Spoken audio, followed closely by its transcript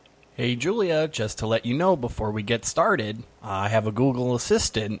Hey, Julia, just to let you know before we get started, I have a Google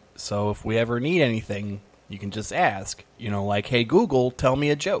Assistant, so if we ever need anything, you can just ask. Like, hey, Google, tell me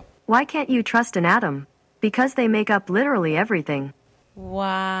a joke. Why can't you trust an atom? Because they make up literally everything.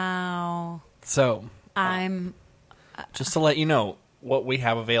 Wow. So, just to let you know what we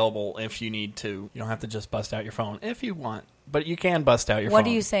have available if you need to. You don't have to just bust out your phone if you want, but you can bust out your phone. What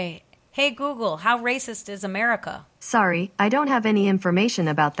do you say? Hey, Google, how racist is America? Sorry, I don't have any information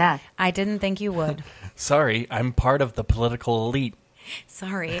about that. I didn't think you would. Sorry, I'm part of the political elite.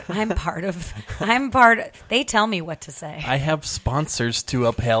 Sorry, they tell me what to say. I have sponsors to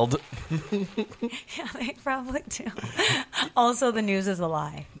upheld. Yeah, they probably do. Also, the news is a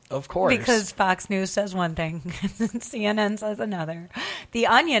lie. Of course. Because Fox News says one thing, CNN says another. The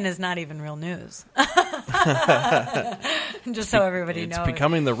Onion is not even real news. Just so everybody knows. It's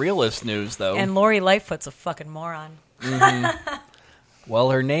becoming the realest news, though. And Lori Lightfoot's a fucking moron. Mm-hmm.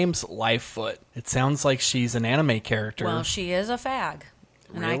 Well, her name's Lightfoot. It sounds like she's an anime character. Well, she is a fag.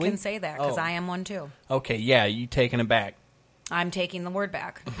 And Really? I can say that because I am one too. Okay, yeah, you taking it back. I'm taking the word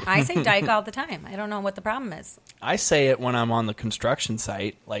back. I say dyke all the time. I don't know what the problem is. I say it when I'm on the construction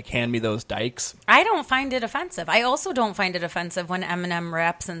site, like, hand me those dikes. I don't find it offensive. I also don't find it offensive when Eminem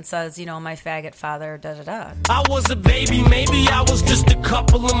raps and says, my faggot father, da-da-da. I was a baby, maybe I was just a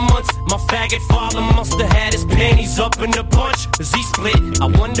couple of months. My faggot father must have had his panties up in a bunch. As he split, I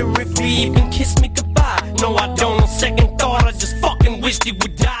wonder if he even kissed me goodbye. No, I don't. On second thought, I just fucking wished he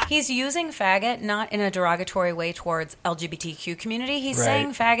would die. He's using faggot not in a derogatory way towards LGBTQ community. He's Right.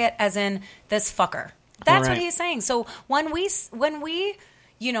 saying faggot as in this fucker. That's Right. what he's saying. So when we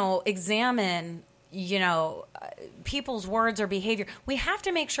examine, people's words or behavior, we have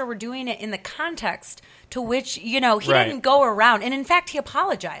to make sure we're doing it in the context to which, he Right. didn't go around. And in fact, he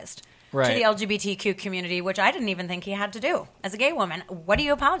apologized to Right. the LGBTQ community, which I didn't even think he had to do. As a gay woman, what are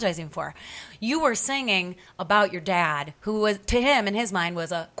you apologizing for? You were singing about your dad, who was, to him, in his mind,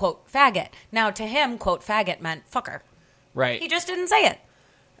 was a, quote, faggot. Now, to him, quote, faggot meant fucker. Right. He just didn't say it.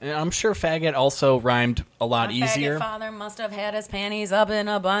 And I'm sure faggot also rhymed a lot My easier. faggot father must have had his panties up in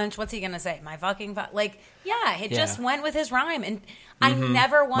a bunch. What's he going to say? My fucking it just went with his rhyme. And I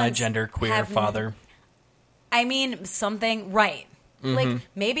never once... My genderqueer father. I mean, something... Right. Like,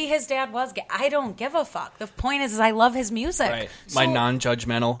 maybe his dad was gay. I don't give a fuck. The point is I love his music. Right. So, My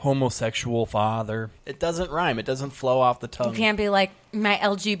non-judgmental homosexual father. It doesn't rhyme. It doesn't flow off the tongue. you can't be like, my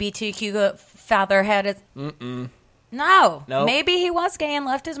LGBTQ father had his... No. Nope. Maybe he was gay and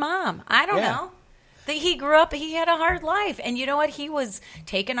left his mom. I don't know. He grew up, he had a hard life. And you know what? He was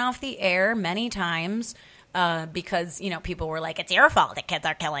taken off the air many times because, people were like, it's your fault the kids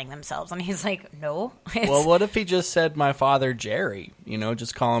are killing themselves. And he's like, no. Well, what if he just said my father Jerry?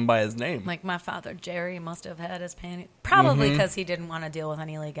 Just call him by his name. Like, my father, Jerry, must have had his panties. Probably because he didn't want to deal with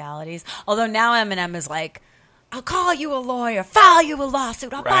any legalities. Although now Eminem is like, I'll call you a lawyer, file you a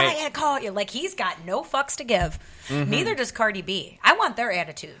lawsuit, I'll buy and call you. Like, he's got no fucks to give. Neither does Cardi B. I want their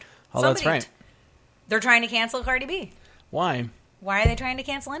attitude. Oh, that's right. They're trying to cancel Cardi B. Why? Why are they trying to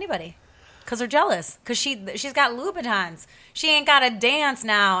cancel anybody? Because they're jealous. Because she's got Louboutins. She ain't got to dance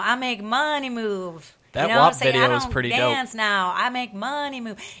now. I make money move. That WAP video is pretty dope. I don't dance now. I make money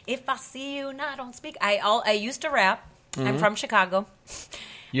move. If I see you and I don't speak. I used to rap. I'm from Chicago.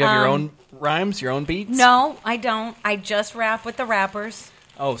 You have your own rhymes, your own beats? No, I don't. I just rap with the rappers.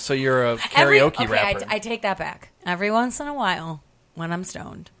 Oh, so you're a karaoke rapper. I take that back. Every once in a while, when I'm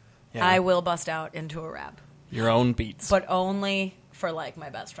stoned, I will bust out into a rap. Your own beats. But only for, my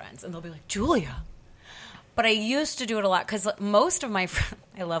best friends. And they'll be like, Julia. But I used to do it a lot because most of my friends,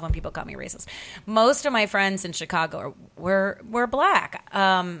 I love when people call me racist. Most of my friends in Chicago were black.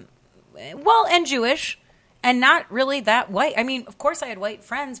 And Jewish. And not really that white. I mean, of course I had white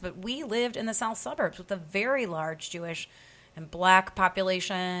friends, but we lived in the south suburbs with a very large Jewish and black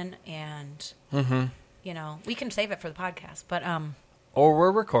population. And, we can save it for the podcast. But, Or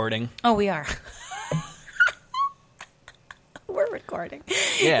we're recording. Oh, we are. We're recording.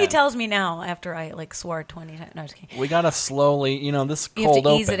 Yeah. He tells me now after I swore 20 times. No, just kidding. We gotta slowly, this You have cold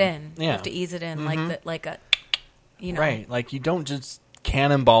to ease open. it in. Yeah. You have to ease it in Right. Like, you don't just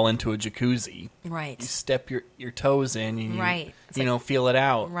cannonball into a jacuzzi. Right. You step your toes in and you, Right. feel it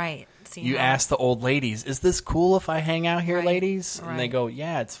out. Right. You ask the old ladies, is this cool if I hang out here, Right. ladies? And they Right. go,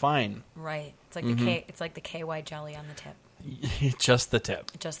 yeah, it's fine. Right. It's like it's like the KY jelly on the tip. Just the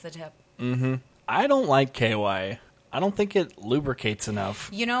tip. Just the tip. I don't like KY. I don't think it lubricates enough.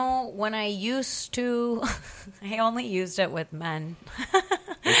 When I used to, I only used it with men.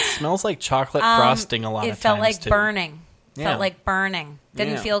 It smells like chocolate frosting a lot of times, It felt like too. burning. Yeah. Felt like burning.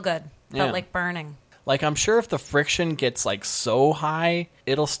 Didn't Yeah. feel good. Yeah. Felt like burning. Like, I'm sure if the friction gets, like, so high,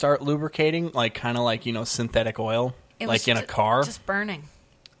 it'll start lubricating, like, kind of like, synthetic oil, like in a car. Just burning.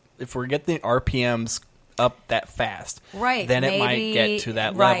 If we're getting the RPMs up that fast, right? then it might get to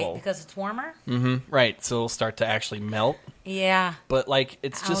that level. Because it's warmer. Right, so it'll start to actually melt. Yeah. But, like,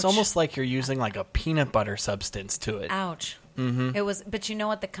 it's just Ouch. almost like you're using, like, a peanut butter substance to it. Ouch. It was, but you know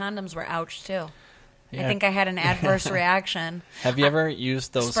what? The condoms were ouch, too. Yeah. I think I had an adverse reaction. Have you ever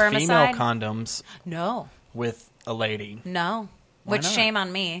used those Spermicide? female condoms No. with a lady? No. Why Which not? shame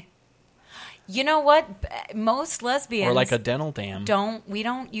on me. You know what? Most lesbians Or like a dental dam? we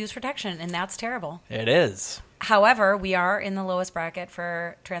don't use protection, and that's terrible. It is. However, we are in the lowest bracket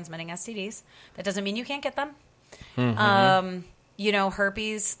for transmitting STDs. That doesn't mean you can't get them.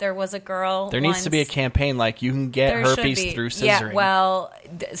 Herpes. There was a girl. There needs to be a campaign like you can get There should herpes be. through scissoring. Yeah, well,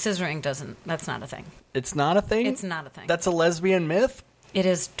 scissoring doesn't. That's not a thing. It's not a thing? It's not a thing. That's a lesbian myth? It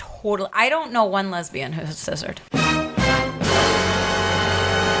is totally. I don't know one lesbian who has scissored. I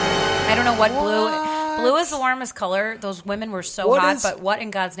don't know what blue is the warmest color. Those women were so hot, but what in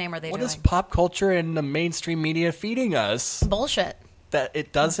God's name are they What doing? is pop culture and the mainstream media feeding us? Bullshit. That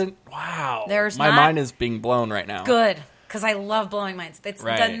it doesn't. Wow. There's My not- mind is being blown right now. Good, because I love blowing minds. It's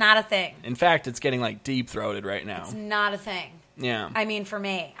Right. not a thing. In fact, it's getting like deep throated right now. It's not a thing. Yeah. I mean, for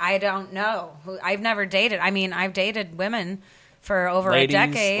me, I don't know. I've never dated. I mean, I've dated women for over Ladies, a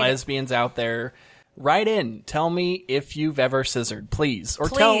decade. lesbians out there, write in. Tell me if you've ever scissored, please. Or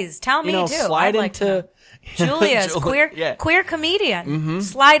Please, tell me too. Slide I'd like to into Julia's queer comedian.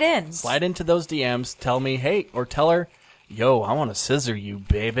 Slide in. Slide into those DMs. Tell me, hey, or tell her, yo, I want to scissor you,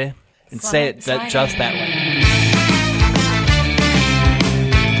 baby, and say it just that way.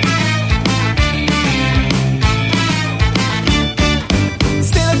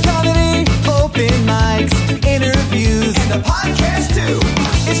 Stand-up comedy, open mics, interviews, and the podcast too.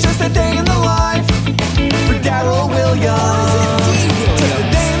 It's just a day in the life for Daryl Williams. Just a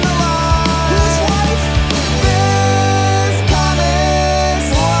day in the life. Whose life? This Comics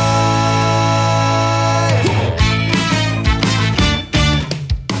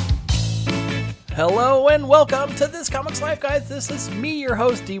Life. Hello and welcome to This Comics Life, guys. This is me, your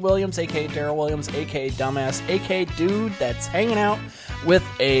host, D. Williams, a.k.a. Daryl Williams, a.k.a. Dumbass, a.k.a. Dude that's hanging out with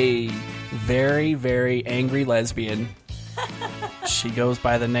a very, very angry lesbian. She goes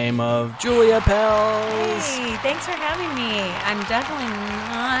by the name of Julia Pels. Hey, thanks for having me. I'm definitely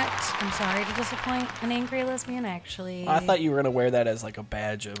not, I'm sorry to disappoint, an angry lesbian, actually. I thought you were going to wear that as like a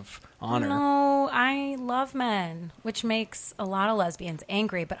badge of honor. No, I love men, which makes a lot of lesbians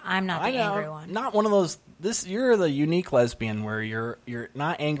angry, but I'm not the angry one. Not one of those. You're the unique lesbian where you're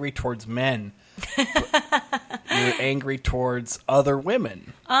not angry towards men. But you're angry towards other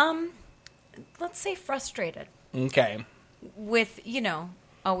women. Let's say frustrated Okay. with,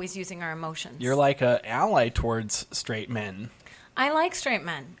 always using our emotions. You're like an ally towards straight men. I like straight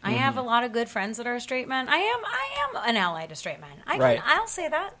men. I have a lot of good friends that are straight men. I am an ally to straight men. Right. I'll say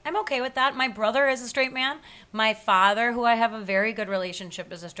that. I'm okay with that. My brother is a straight man. My father, who I have a very good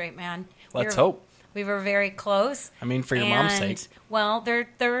relationship, is a straight man. Let's hope. We were very close. I mean, for your mom's sake. Well,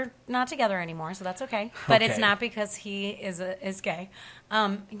 they're not together anymore, so that's okay. But it's Okay. not because he is gay.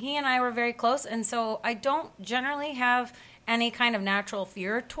 He and I were very close, and so I don't generally have any kind of natural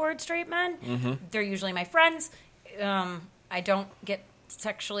fear towards straight men. Mm-hmm. They're usually my friends. I don't get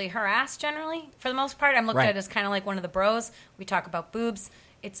sexually harassed generally, for the most part. I'm looked Right. at as kind of like one of the bros. We talk about boobs.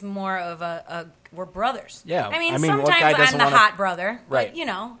 It's more of we're brothers. Yeah. I mean what sometimes guy I'm doesn't the wanna- hot brother. Right.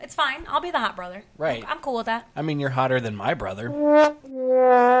 But, it's fine. I'll be the hot brother. Right. I'm cool with that. I mean, you're hotter than my brother.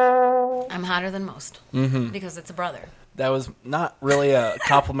 I'm hotter than most because it's a brother. That was not really a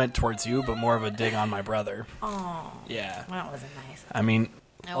compliment towards you, but more of a dig on my brother. Oh, Yeah. that wasn't nice. I mean,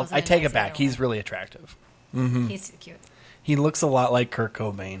 That wasn't I a take nice it back. either He's way. really attractive. He's cute. He looks a lot like Kurt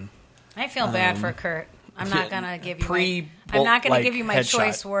Cobain. I feel bad for Kurt. I'm not gonna give you like, give you my headshot.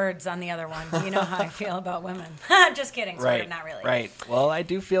 choice words on the other one. You know how I feel about women. Just kidding. Sort Right. of, not really. Right. Well, I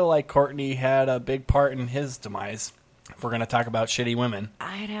do feel like Courtney had a big part in his demise. If we're going to talk about shitty women.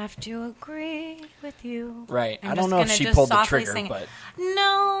 I'd have to agree with you. Right. I'm I don't just know if gonna she just pulled the softly trigger, sing it. but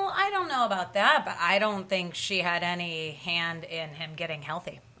No, I don't know about that, but I don't think she had any hand in him getting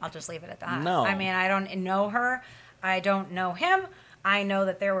healthy. I'll just leave it at that. No. I mean, I don't know her. I don't know him. I know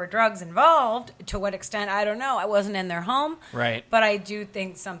that there were drugs involved. To what extent, I don't know. I wasn't in their home. Right. But I do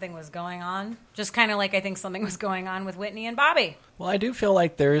think something was going on. Just kind of like I think something was going on with Whitney and Bobby. well, I do feel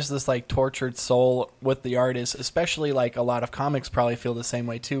like there is this like tortured soul with the artist, especially like a lot of comics probably feel the same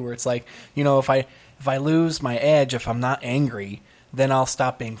way too, where it's like, if I lose my edge, if I'm not angry, then I'll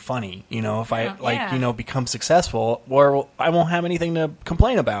stop being funny. If I Yeah. become successful, or I won't have anything to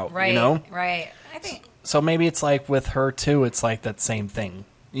complain about. Right. Right. I think So maybe it's like with her too, it's like that same thing.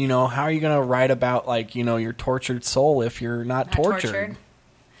 You know, how are you going to write about like, you know, your tortured soul if you're not tortured?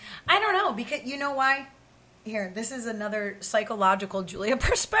 I don't know, because you know why? Here, this is another psychological Julia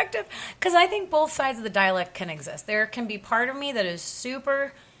perspective, because I think both sides of the dialect can exist. There can be part of me that is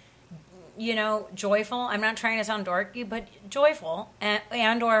super, you know, joyful. I'm not trying to sound dorky, but joyful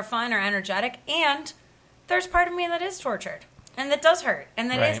and or fun or energetic. And there's part of me that is tortured. And that does hurt. And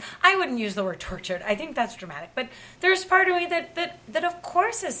that Right. is, I wouldn't use the word tortured. I think that's dramatic. But there's part of me that of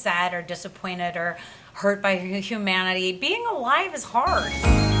course is sad or disappointed or hurt by humanity. Being alive is hard.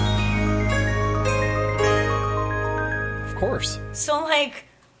 Of course. So, like,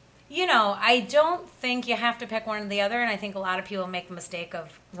 you know, I don't think you have to pick one or the other. And I think a lot of people make the mistake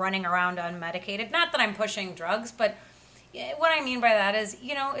of running around unmedicated. Not that I'm pushing drugs, but what I mean by that is,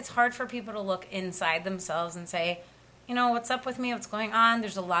 you know, it's hard for people to look inside themselves and say, you know, what's up with me? What's going on?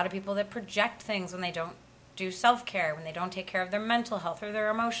 There's a lot of people that project things when they don't do self-care, when they don't take care of their mental health or their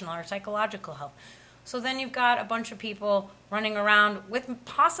emotional or psychological health. So then you've got a bunch of people running around with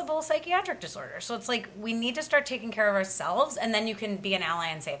possible psychiatric disorders. So it's like we need to start taking care of ourselves, and then you can be an ally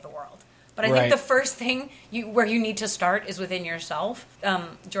and save the world. But I Right. think the first thing where you need to start is within yourself.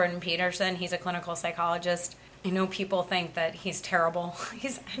 Jordan Peterson, he's a clinical psychologist. I know people think that he's terrible.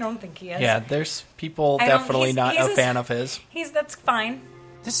 I don't think he is. Yeah, there's people I don't- definitely he's- not he's a fan of his. That's fine.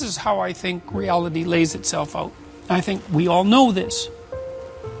 This is how I think reality lays itself out. I think we all know this.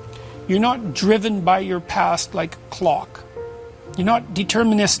 You're not driven by your past like a clock. You're not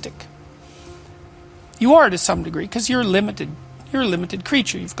deterministic. You are to some degree because you're limited. You're a limited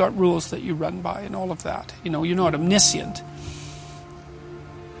creature. You've got rules that you run by and all of that. You know, you're not omniscient.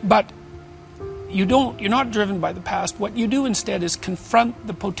 But you're not driven by the past. What you do instead is confront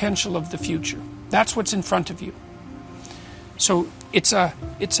the potential of the future. That's what's in front of you. So it's a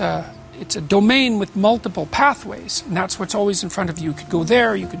domain with multiple pathways, and that's what's always in front of you. You could go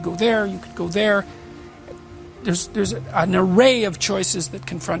there, you could go there, you could go there. There's an array of choices that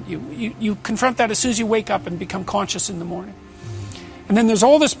confront you. You confront that as soon as you wake up and become conscious in the morning. And then there's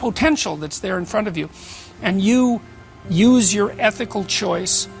all this potential that's there in front of you. And you use your ethical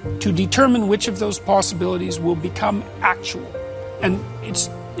choice to determine which of those possibilities will become actual. And it's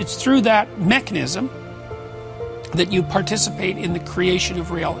through that mechanism that you participate in the creation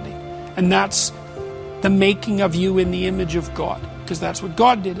of reality. And that's the making of you in the image of God. Because that's what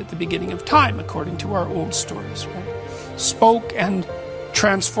God did at the beginning of time, according to our old stories, right? Spoke and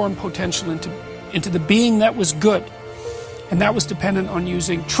transformed potential into the being that was good. And that was dependent on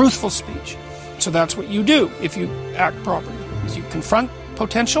using truthful speech. So that's what you do if you act properly, is you confront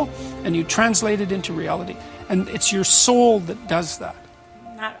potential and you translate it into reality. And it's your soul that does that.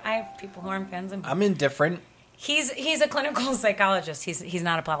 I have people who aren't fans of him. I'm indifferent. He's a clinical psychologist. He's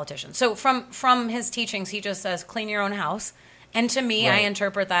not a politician. So from his teachings, he just says clean your own house. And to me, I Right.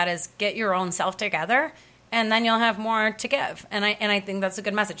 interpret that as get your own self together, and then you'll have more to give. And I think that's a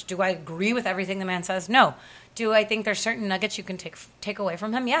good message. Do I agree with everything the man says? No. Do I think there's certain nuggets you can take away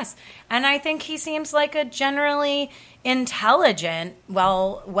from him? Yes. And I think he seems like a generally intelligent,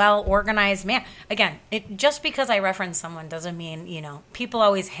 well organized man. Again, just because I reference someone doesn't mean, you know, people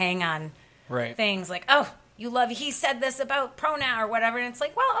always hang on Right. things like, oh, he said this about pronoun or whatever, and it's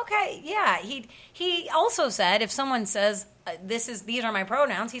like, well, okay, yeah. He also said if someone says these are my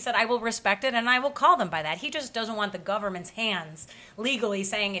pronouns, he said I will respect it and I will call them by that. He just doesn't want the government's hands legally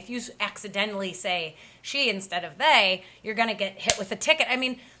saying if you accidentally say she instead of they, you're going to get hit with a ticket. I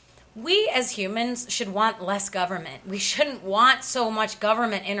mean, we as humans should want less government. We shouldn't want so much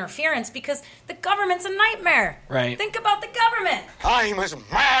government interference because the government's a nightmare. Right. Think about the government. I'm as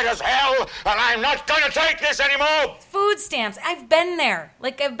mad as hell, and I'm not gonna take this anymore! Food stamps. I've been there.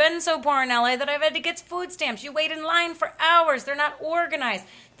 Like, I've been so poor in LA that I've had to get food stamps. You wait in line for hours. They're not organized.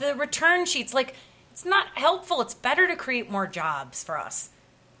 The return sheets, like, it's not helpful. It's better to create more jobs for us.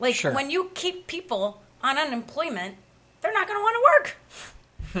 Like, Sure. when you keep people on unemployment, they're not going to want to work.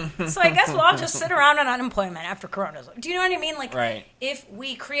 So I guess we'll all just sit around on unemployment after Corona's. Do you know what I mean? Like, Right. if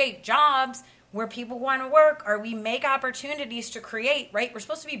we create jobs where people want to work, or we make opportunities to create, right? We're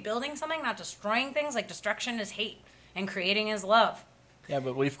supposed to be building something, not destroying things. Like, destruction is hate, and creating is love. Yeah,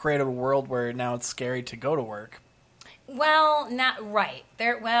 but we've created a world where now it's scary to go to work. Well, not right.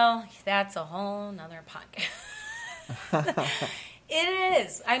 Well, that's a whole nother podcast. It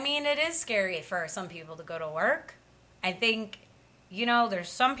is. I mean, it is scary for some people to go to work. I think, you know, there's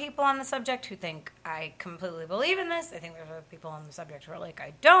some people on the subject who think I completely believe in this. I think there's other people on the subject who are like,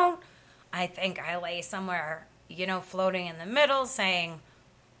 I don't. I think I lay somewhere, you know, floating in the middle saying,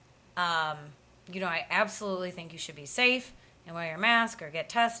 you know, I absolutely think you should be safe and wear your mask or get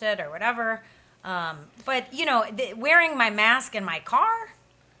tested or whatever. But, you know, wearing my mask in my car,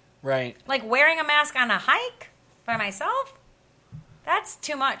 Right. like wearing a mask on a hike by myself, that's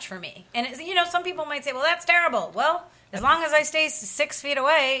too much for me. And, you know, some people might say, well, that's terrible. Well, as long as I stay 6 feet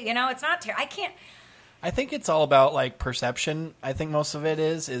away, you know, it's not terrible. I can't. I think it's all about, like, perception. I think most of it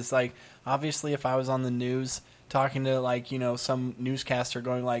is like, obviously, if I was on the news talking to, like, you know, some newscaster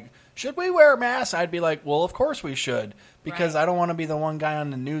going, like, should we wear masks? I'd be like, well, of course we should. Because Right. I don't want to be the one guy on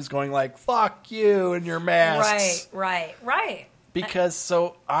the news going, like, fuck you and your masks. Right. Because,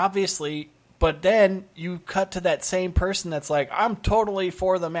 so, obviously, but then you cut to that same person that's like, I'm totally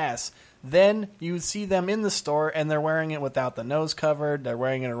for the mask. Then you see them in the store and they're wearing it without the nose covered. They're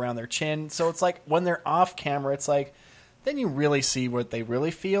wearing it around their chin. So it's like when they're off camera, it's like, then you really see what they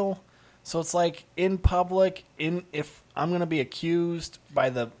really feel. So it's like in public, if I'm going to be accused by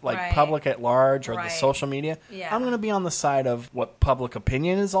the Right. public at large or the Right. social media, Yeah. I'm going to be on the side of what public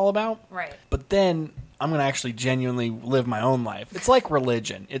opinion is all about. Right. But then I'm going to actually genuinely live my own life. It's like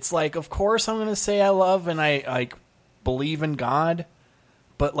religion. It's like, of course I'm going to say I love and I like believe in God.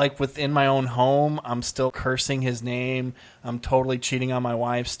 But, like, within my own home, I'm still cursing his name. I'm totally cheating on my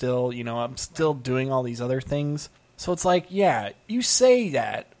wife still. You know, I'm still doing all these other things. So it's like, yeah, you say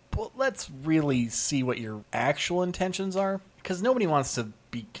that, but let's really see what your actual intentions are. Because nobody wants to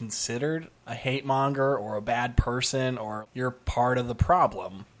be considered a hate monger or a bad person or you're part of the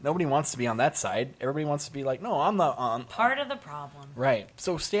problem. Nobody wants to be on that side. Everybody wants to be like, no, I'm not on. Part of the problem. Right.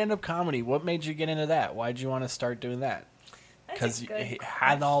 So stand-up comedy, what made you get into that? Why did you want to start doing that? Because you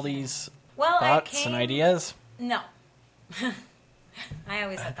had all these thoughts and ideas? No. I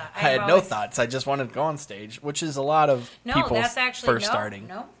always had thoughts. I had no thoughts. I just wanted to go on stage, which is a lot of people that's actually, first starting.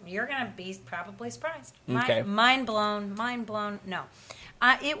 No, you're going to be probably surprised. Okay. Mind blown. No.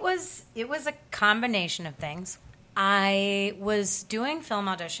 It was a combination of things. I was doing film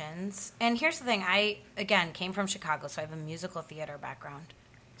auditions, and here's the thing. I, again, came from Chicago, so I have a musical theater background.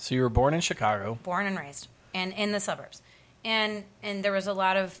 So you were born in Chicago. Born and raised, and in the suburbs. And there was a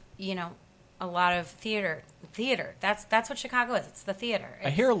lot of theater. That's what Chicago is. It's the theater. I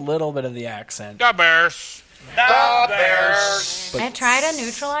hear a little bit of the accent. The Bears. The Bears. I try to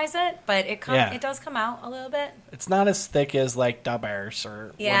neutralize it, but it Yeah. does come out a little bit. It's not as thick as like Da Bears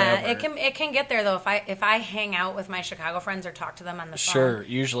or Yeah, whatever. it can get there though. If I hang out with my Chicago friends or talk to them on the phone, Sure,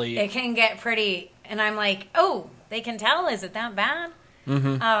 usually. it can get pretty. And I'm like, oh, they can tell. Is it that bad?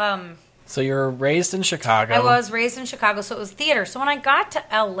 So you're raised in Chicago. I was raised in Chicago, so it was theater. So when I got to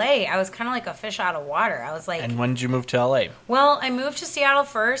LA, I was kind of like a fish out of water. I was like, And when did you move to LA? well, I moved to Seattle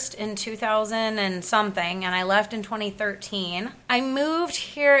first in 2000 and something, and I left in 2013. I moved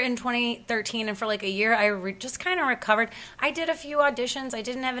here in 2013, and for like a year, I just kind of recovered. I did a few auditions. I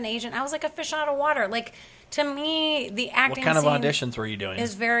didn't have an agent. I was like a fish out of water. Like, to me, the acting What kind of scene auditions were you doing?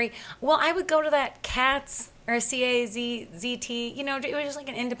 is very... Well, I would go to that Cats or CAZZT. You know, it was just like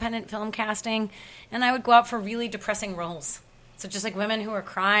an independent film casting, and I would go out for really depressing roles. So just like women who are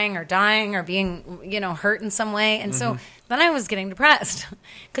crying or dying or being, you know, hurt in some way. And so then I was getting depressed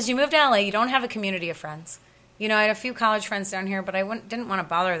because you move to LA, you don't have a community of friends. You know, I had a few college friends down here, but I didn't want to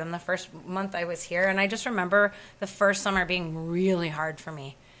bother them the first month I was here. And I just remember the first summer being really hard for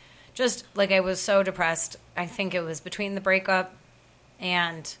me. Just like I was so depressed. I think it was between the breakup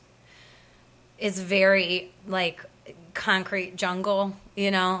and it's very like concrete jungle,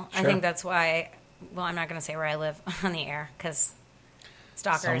 you know. Sure. I think that's why. Well, I'm not going to say where I live on the air because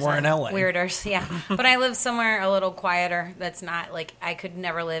stalkers Somewhere and in LA. weirders. Yeah, but I live somewhere a little quieter. That's not like I could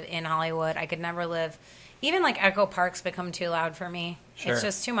never live in Hollywood. I could never live. Even like Echo Park's become too loud for me. Sure. It's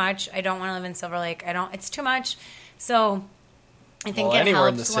just too much. I don't want to live in Silver Lake. It's too much. So I think Well, it anywhere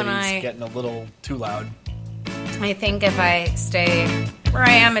in the helps city's when getting a little too loud. I think if I stay where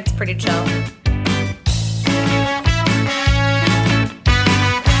I am, it's pretty chill.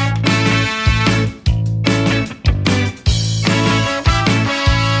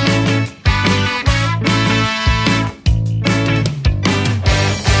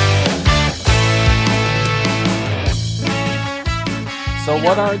 So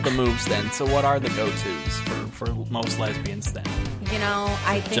what are the moves then? So what are the go-tos for most lesbians then? You know,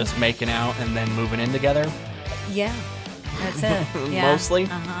 I think Just making out and then moving in together? yeah, that's it. Yeah. Mostly?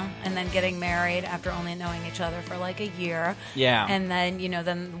 And then getting married after only knowing each other for like a year. Yeah. And then, you know,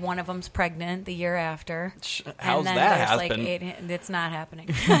 then one of them's pregnant the year after. How's and then that there's happen? like it's not happening.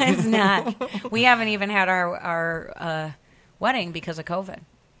 It's not. We haven't even had our wedding because of COVID.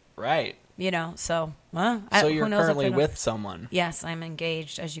 Right. You know, so So you're who knows if currently it'll- with someone. Yes, I'm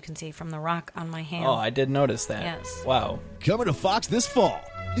engaged, as you can see from the rock on my hand. Oh, I did notice that. Yes. Wow. Coming to Fox this fall,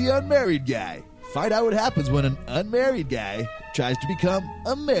 The Unmarried Guy. Find out what happens when an unmarried guy tries to become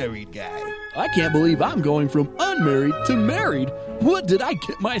a married guy. I can't believe I'm going from unmarried to married. What did I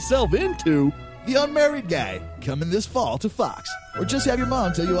get myself into? The Unmarried Guy, coming this fall to Fox. Or just have your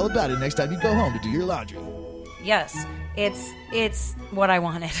mom tell you all about it next time you go home to do your laundry. Yes, it's what I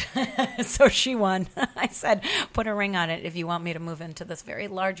wanted. So she won. I said, put a ring on it if you want me to move into this very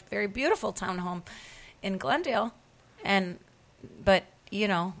large, very beautiful townhome in Glendale. But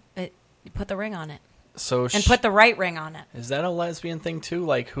you put the ring on it. And put the right ring on it. Is that a lesbian thing too?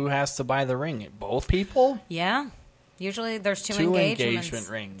 Like, who has to buy the ring? Both people? Yeah. Usually there's two engagement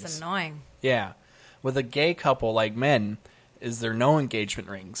rings. It's annoying. Yeah. With a gay couple like men, is there no engagement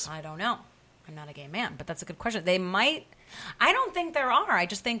rings? I don't know. I'm not a gay man, but that's a good question. They might. I don't think there are. I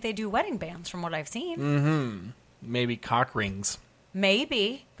just think they do wedding bands from what I've seen. Mm-hmm. Maybe cock rings.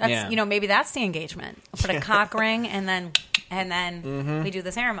 Maybe. That's maybe that's the engagement. Put a cock ring and then we do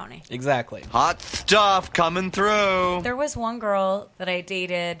the ceremony. Exactly. Hot stuff coming through. There was one girl that I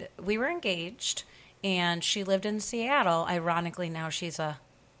dated. We were engaged, and she lived in Seattle. Ironically, now she's a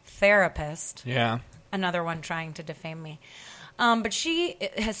therapist. Yeah. Another one trying to defame me. But she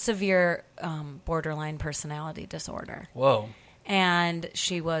has severe borderline personality disorder. Whoa. And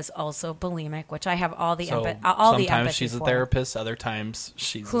she was also bulimic, which I have all the empathy sometimes she's a therapist, other times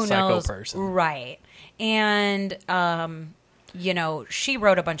she's a psycho person. Right. And, she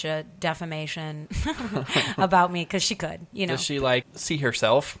wrote a bunch of defamation about me because she could, Does she, see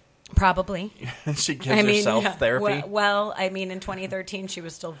herself? Probably. She gives herself therapy? Well, in 2013, she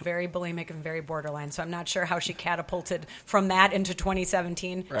was still very bulimic and very borderline, so I'm not sure how she catapulted from that into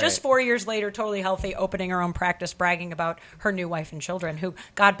 2017. Right. Just 4 years later, totally healthy, opening her own practice, bragging about her new wife and children, who,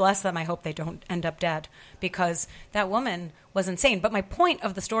 God bless them, I hope they don't end up dead, because that woman was insane. But my point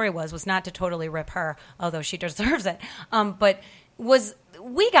of the story was not to totally rip her, although she deserves it,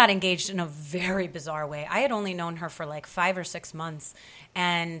 we got engaged in a very bizarre way. I had only known her for 5 or 6 months,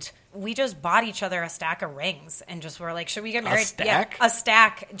 and we just bought each other a stack of rings and just were like, should we get married? A stack? Yeah, a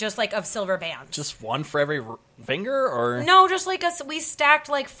stack, just of silver bands. Just one for every finger, or? No, just we stacked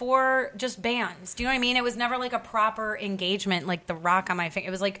 4 just bands. Do you know what I mean? It was never a proper engagement, like the rock on my finger.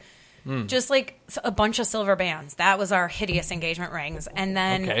 It was just a bunch of silver bands. That was our hideous engagement rings. And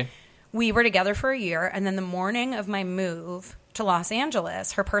then we were together for a year, and then the morning of my move to Los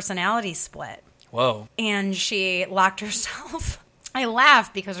Angeles, her personality split. Whoa. And she locked herself. I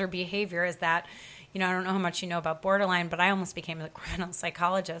laugh because her behavior is that, I don't know how much you know about borderline, but I almost became a criminal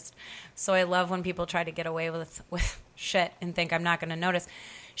psychologist. So I love when people try to get away with shit and think I'm not going to notice.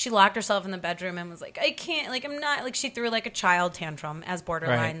 She locked herself in the bedroom and was like, I can't, I'm not, she threw a child tantrum, as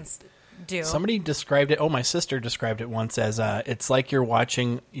borderlines do. Somebody described it, my sister described it once as, it's like you're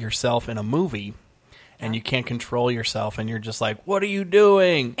watching yourself in a movie. And you can't control yourself, and you're just like, what are you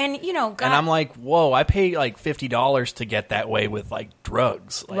doing? And, God, and I'm like, whoa, I pay $50 to get that way with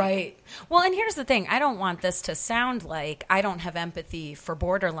drugs. Right. Well, and here's the thing. I don't want this to sound like I don't have empathy for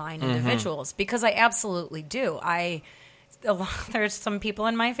borderline individuals, because I absolutely do. There's some people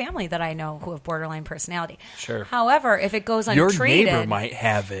in my family that I know who have borderline personality. Sure. However, if it goes untreated... Your neighbor might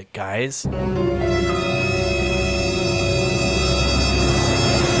have it, guys.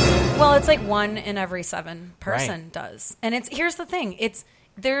 Well, it's 1 in every 7 person does. And here's the thing.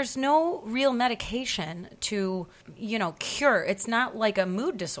 There's no real medication to, cure. It's not like a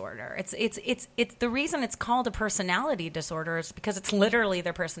mood disorder. It's the reason it's called a personality disorder is because it's literally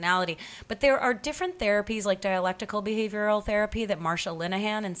their personality. But there are different therapies like dialectical behavioral therapy that Marsha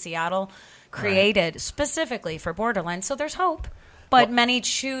Linehan in Seattle created specifically for borderline. So there's hope. But many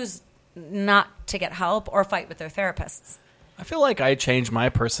choose not to get help or fight with their therapists. I feel like I change my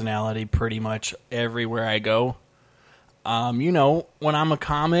personality pretty much everywhere I go. When I'm a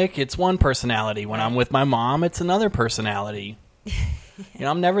comic, it's one personality. When I'm with my mom, it's another personality.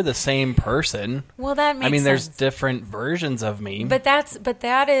 I'm never the same person. Well, that makes sense. There's different versions of me. But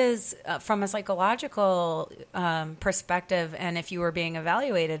that is from a psychological perspective, and if you were being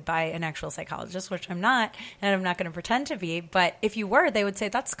evaluated by an actual psychologist, which I'm not, and I'm not going to pretend to be, but if you were, they would say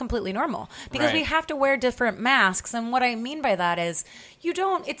that's completely normal. Because we have to wear different masks, and what I mean by that is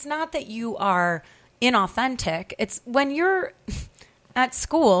it's not that you are inauthentic. It's when you're... at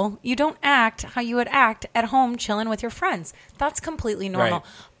school, you don't act how you would act at home chilling with your friends. That's completely normal. Right.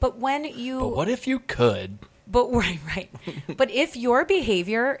 But what if you could? But right. But if your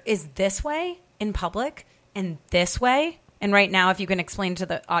behavior is this way in public and this way, and right now if you can explain to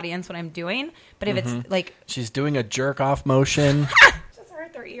the audience what I'm doing, but if it's she's doing a jerk off motion. Just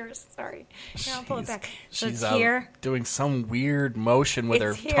hurt their ears. Sorry. Here, I'll pull it back. So she's it's here. Doing some weird motion with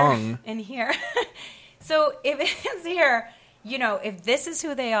her tongue. And here. So if it's here, you know, if this is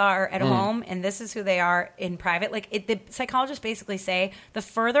who they are at home and this is who they are in private, like the psychologists basically say the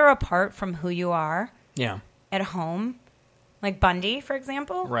further apart from who you are Yeah. at home, like Bundy, for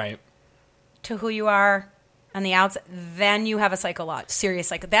example, Right. to who you are on the outside, then you have a serious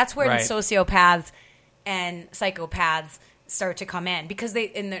psycho. That's where Right. the sociopaths and psychopaths start to come in because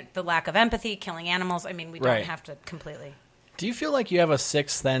the lack of empathy, killing animals. I mean, we don't Right. have to completely. Do you feel like you have a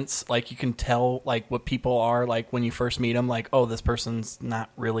sixth sense, like you can tell like what people are like when you first meet them, like, oh, this person's not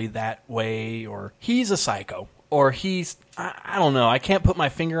really that way, or he's a psycho, or he's, I don't know, I can't put my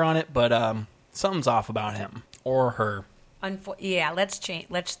finger on it, but something's off about him or her. Yeah, let's change.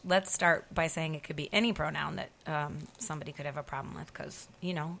 Let's start by saying it could be any pronoun that somebody could have a problem with, because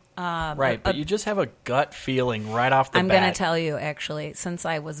Right, but you just have a gut feeling right off the I'm bat. going to tell you, actually, since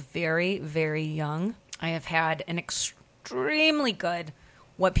I was very, very young, I have had an extremely good,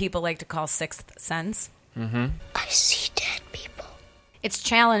 what people like to call sixth sense. Mm-hmm. I see dead people. It's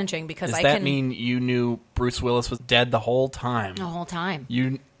challenging because Does that mean you knew Bruce Willis was dead the whole time? the whole time.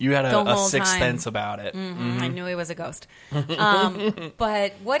 You had The a whole sixth time. sense about it. I knew he was a ghost.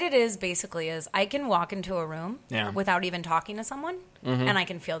 But what it is basically is I can walk into a room Yeah. without even talking to someone, and I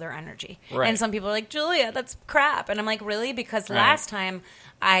can feel their energy. Right. And some people are like, Julia, that's crap. And I'm like, really? Because Right. last time,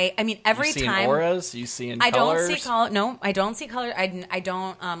 I mean, every You seeing time. auras? You seeing I colors? don't see color. No, I don't see color. I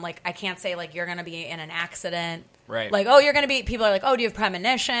don't I can't say like you're gonna be in an accident. Right. Like, oh, you're gonna be. People are like, oh, do you have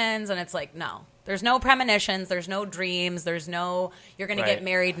premonitions? And it's like, no, there's no premonitions. There's no dreams. There's no. You're gonna Right. get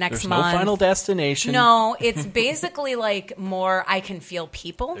married next There's month. no Final Destination. No, it's basically like more. I can feel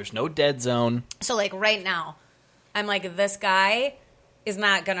people. There's no dead zone. So like right now, I'm like, this guy is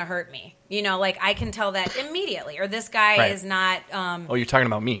not gonna hurt me. You know, like I can tell that immediately. Or this guy Right. is not. Oh, you're talking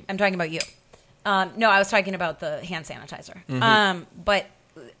about me. I'm talking about you. No, I was talking about the hand sanitizer. Mm-hmm.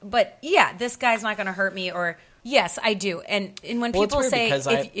 But yeah, this guy's not going to hurt me. Or yes, I do. And when Well, it's people weird say, because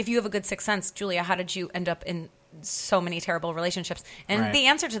if you have a good sixth sense, Julia, how did you end up in so many terrible relationships? And Right. the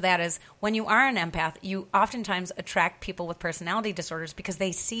answer to that is when you are an empath, you oftentimes attract people with personality disorders because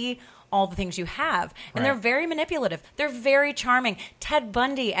they see all the things you have. And they're Right. very manipulative. They're very charming. Ted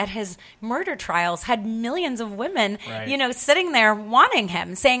Bundy at his murder trials had millions of women, Right. sitting there wanting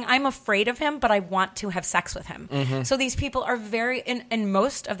him, saying, I'm afraid of him, but I want to have sex with him. Mm-hmm. So these people are very, and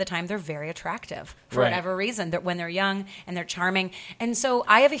most of the time, they're very attractive for Right. whatever reason. When they're young and they're charming. And so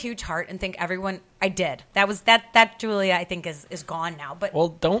I have a huge heart and think everyone, I did. That Julia, I think, is gone now. But Well,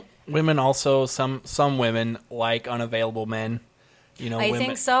 don't women also, some women like unavailable men? I women,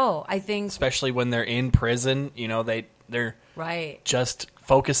 think so. I think, especially when they're in prison, they're right. just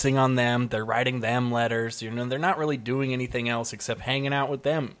focusing on them. They're writing them letters. They're not really doing anything else except hanging out with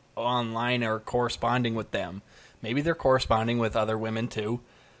them online or corresponding with them. Maybe they're corresponding with other women too,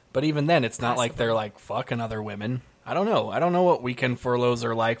 but even then, it's not like they're like fucking other women. I don't know. I don't know what weekend furloughs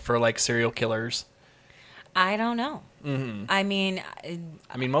are like for like serial killers. I don't know. Mm-hmm. I mean,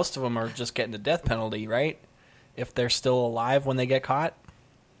 Most of them are just getting the death penalty, right? If they're still alive when they get caught.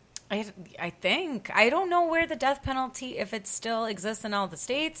 I think. I don't know where the death penalty, if it still exists in all the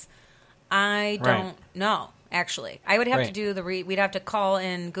states. I don't know, actually. I would have to Right. do we'd have to call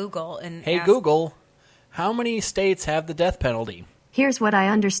in Google and Hey, ask. Google, how many states have the death penalty? Here's what I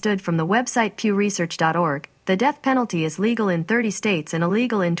understood from the website pewresearch.org. The death penalty is legal in 30 states and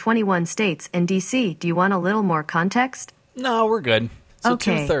illegal in 21 states and D.C. Do you want a little more context? No, we're good. So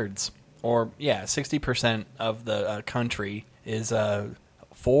Okay. 2/3, or 60% of the country is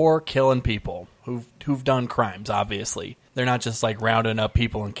for killing people who've done crimes. Obviously, they're not just like rounding up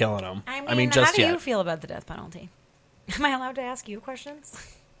people and killing them. I mean, just how do yet. you feel about the death penalty? Am I allowed to ask you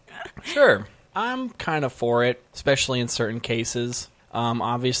questions? Sure, I'm kind of for it, especially in certain cases.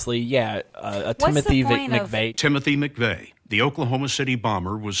 Obviously, Timothy point of- McVeigh. Timothy McVeigh, the Oklahoma City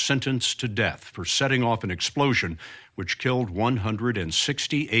bomber, was sentenced to death for setting off an explosion which killed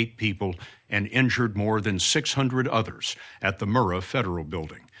 168 people and injured more than 600 others at the Murrah Federal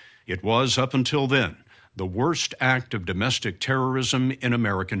Building. It was, up until then, the worst act of domestic terrorism in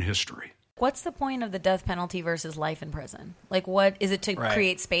American history. What's the point of the death penalty versus life in prison? Like, what is it to Right.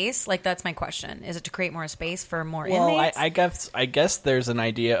 create space? Like, that's my question. Is it to create more space for more Well, inmates? I guess there's an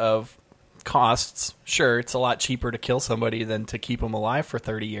idea of costs. Sure, it's a lot cheaper to kill somebody than to keep them alive for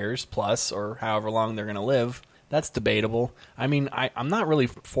 30 years plus, or however long they're going to live. That's debatable. I mean, I'm not really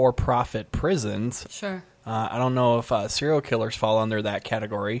for profit prisons. Sure. I don't know if serial killers fall under that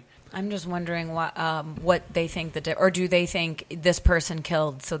category. I'm just wondering what they think or do they think this person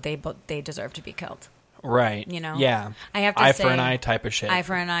killed, so they deserve to be killed? Right. Yeah. I have to eye say, for an eye type of shit. Eye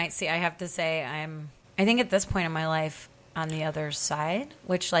for an eye. See, I have to say, I think at this point in my life, on the other side,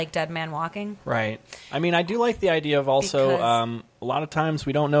 which like Dead Man Walking. Right. I mean, I do like the idea of also Because- a lot of times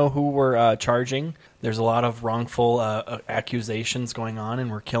we don't know who we're charging. There's a lot of wrongful accusations going on, and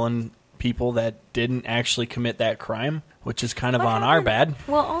we're killing people that didn't actually commit that crime, which is kind of on our bad.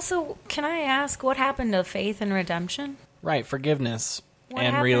 Well, also, can I ask what happened to faith and redemption? Right. Forgiveness What and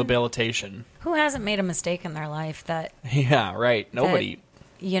happened? rehabilitation. Who hasn't made a mistake in their life that Yeah, right. Nobody.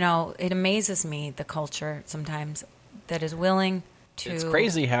 it amazes me, the culture sometimes that is willing to It's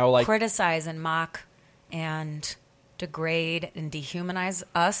crazy how, like- criticize and mock and degrade and dehumanize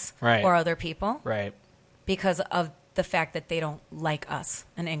us Right. or other people Right. because of the fact that they don't like us,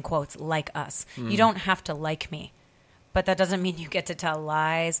 and in quotes, like us. Mm. You don't have to like me, but that doesn't mean you get to tell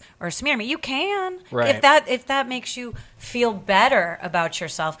lies or smear me. You can, Right. if that makes you feel better about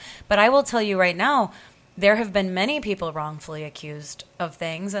yourself. But I will tell you right now, there have been many people wrongfully accused of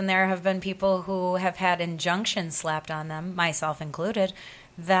things, and there have been people who have had injunctions slapped on them, myself included,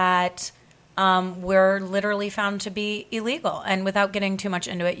 that were literally found to be illegal. And without getting too much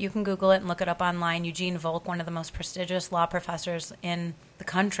into it, you can Google it and look it up online. Eugene Volk, one of the most prestigious law professors in the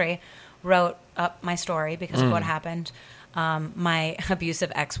country, wrote up my story because of what happened. My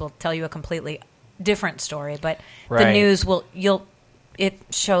abusive ex will tell you a completely different story, but the Right. news it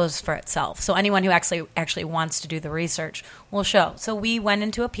shows for itself. So anyone who actually wants to do the research will show. So we went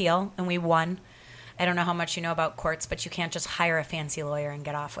into appeal and we won. I don't know how much you know about courts, but you can't just hire a fancy lawyer and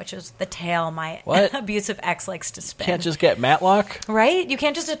get off, which is the tale my What? abusive ex likes to spin. Can't just get Matlock? Right? You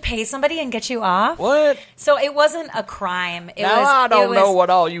can't just pay somebody and get you off. What? So it wasn't a crime. I don't know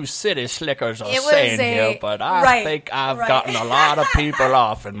what all you city slickers are it was saying a- here, but I right, think I've right. gotten a lot of people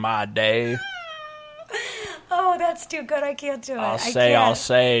off in my day. Oh, that's too good. I can't do it. I'll can't.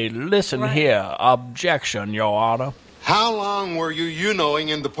 say, listen Right. here, objection, Your Honor. How long were you you-knowing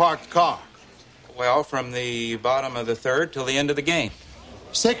in the parked car? Well, from the bottom of the third till the end of the game.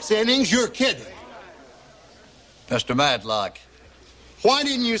 6 innings? You're kidding. Mr. Matlock. Why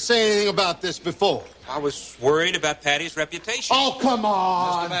didn't you say anything about this before? I was worried about Patty's reputation. Oh, come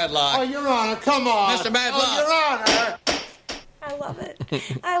on. Mr. Matlock. Oh, Your Honor, come on. Mr. Matlock. Oh, Your Honor. I love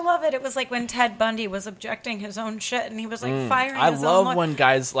it. I love it. It was like when Ted Bundy was objecting his own shit, and he was like firing I his love own. when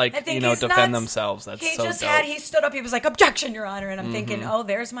guys, like, I think you know, he's defend nuts. themselves. That's he so just dope. he stood up. He was like, objection, Your Honor. And I'm thinking, oh,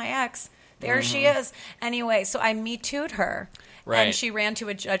 there's my ex. There she is. Anyway, so I Me Too'd her. Right. And she ran to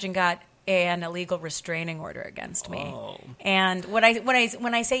a judge and got an illegal restraining order against me. Oh. And when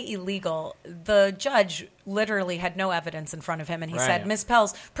I say illegal, the judge literally had no evidence in front of him, and he said, Right. Miss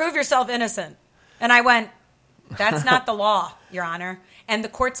Pels, prove yourself innocent. And I went, that's not the law, Your Honor. And the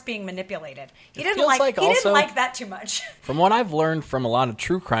court's being manipulated. He didn't feels like he didn't also- like that too much. From what I've learned from a lot of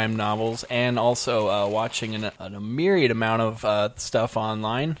true crime novels and also watching a myriad amount of stuff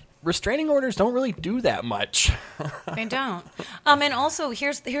online, restraining orders don't really do that much. They don't. And also,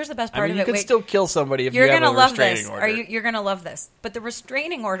 here's the best part I mean, of you it. could Wait, still kill somebody if you you're have gonna a love restraining this. order. You're gonna love this. But the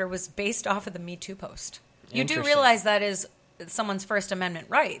restraining order was based off of the Me Too post. You do Interesting. realize that is someone's First Amendment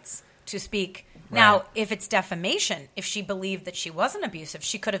rights to speak. Now, Right. if it's defamation, if she believed that she wasn't abusive,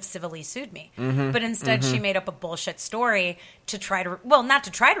 she could have civilly sued me. Mm-hmm. But instead, she made up a bullshit story to try to, well, not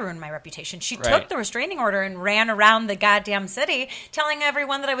to try to ruin my reputation. She Right. took the restraining order and ran around the goddamn city telling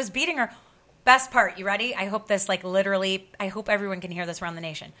everyone that I was beating her. Best part, you ready? I hope this, like, literally, I hope everyone can hear this around the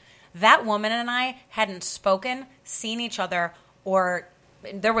nation. That woman and I hadn't spoken, seen each other, or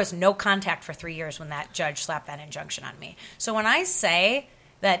there was no contact for 3 years when that judge slapped that injunction on me. So when I say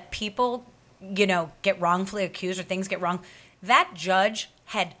that people, you know, get wrongfully accused or things get wrong, that judge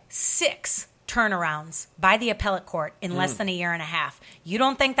had 6 turnarounds by the appellate court in less than a year and a half. You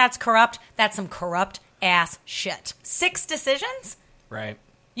don't think that's corrupt? That's some corrupt ass shit. 6 decisions? Right.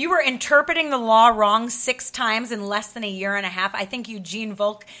 You were interpreting the law wrong 6 times in less than a year and a half. I think Eugene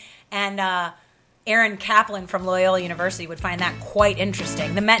Volk and Aaron Kaplan from Loyola University would find that quite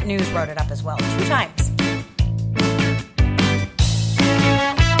interesting. The Met News wrote it up as well 2 times.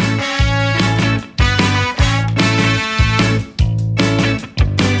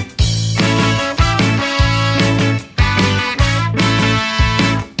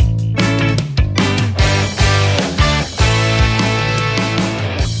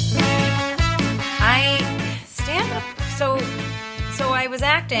 So I was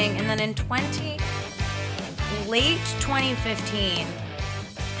acting, and then in late 2015,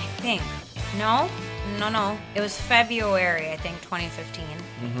 I think. No, it was February, I think, 2015.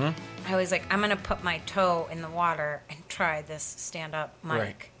 I was like, I'm going to put my toe in the water and try this stand-up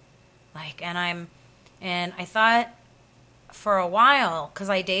mic. Right. And I thought for a while, because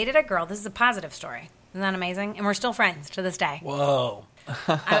I dated a girl, this is a positive story. Isn't that amazing? And we're still friends to this day. Whoa.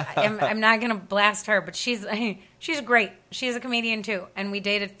 I'm not going to blast her, but she's She's great. She's a comedian too, and we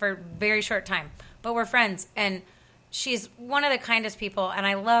dated for a very short time, but we're friends. And she's one of the kindest people, and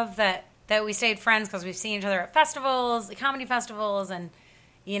I love that we stayed friends because we've seen each other at festivals, comedy festivals, and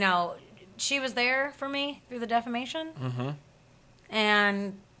you know, she was there for me through the defamation,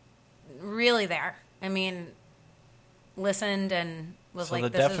 and really there. I mean, listened and was so like, the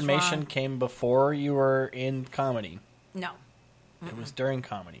 "This defamation is wrong." came before you were in comedy. No. It was during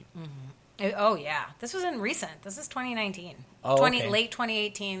comedy. Oh yeah, this was in recent. This is 2019. Oh, okay. Late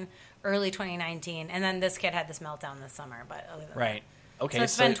 2018, early 2019, and then this kid had this meltdown this summer. But other than Right. Okay. so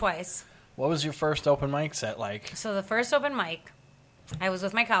it's been twice. What was your first open mic set like? So the first open mic, I was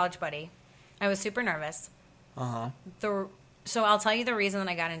with my college buddy. I was super nervous. So I'll tell you the reason that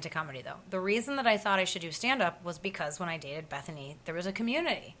I got into comedy, though. The reason that I thought I should do stand-up was because when I dated Bethany, there was a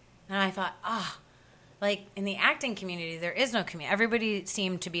community. And I thought, like, in the acting community, there is no community. Everybody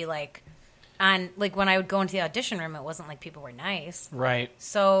seemed to be, like, like, when I would go into the audition room, it wasn't like people were nice. Right.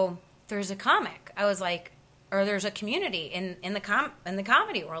 So there's a comic. I was like, or there's a community in the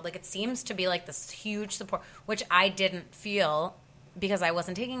comedy world. Like, it seems to be, like, this huge support, which I didn't feel because I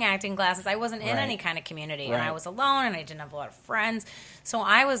wasn't taking acting classes. I wasn't in any kind of community. Right. And I was alone, and I didn't have a lot of friends. So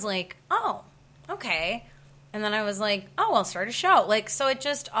I was like, oh, okay. And then I was like, oh, I'll start a show. Like, so it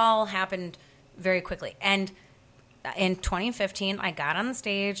just all happened very quickly. And in 2015, I got on the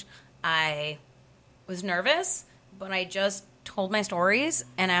stage. I was nervous, but I just told my stories.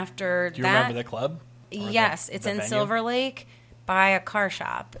 And after Do you that... remember the club? Or Yes, the it's in venue? Silver Lake by a car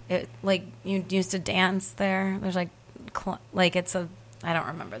shop. It, like, you used to dance there. There's like it's a... I don't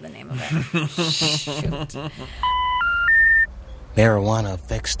remember the name of it. Shoot. Marijuana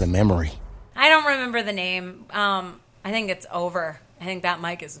affects the memory. I don't remember the name. I think it's over. I think that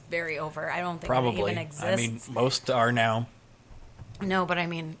mic is very over. I don't think Probably. it even exists. I mean, most are now. No, but I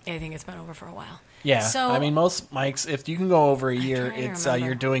mean, I think it's been over for a while. Yeah. So, I mean, most mics, if you can go over a year, trying to it's remember.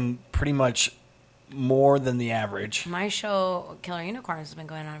 you're doing pretty much more than the average. my show, Killer Unicorns, has been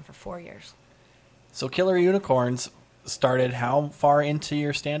going on for 4 years. So Killer Unicorns started how far into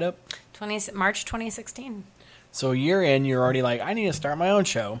your stand-up? March 2016. So a year in, you're already like, I need to start my own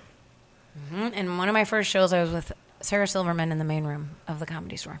show. And one of my first shows, I was with Sarah Silverman in the main room of the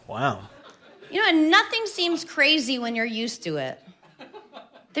Comedy Store. Wow. You know, and nothing seems crazy when you're used to it.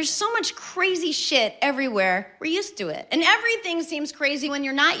 There's so much crazy shit everywhere. We're used to it. And everything seems crazy when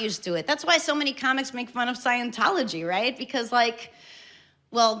you're not used to it. That's why so many comics make fun of Scientology, right? Because,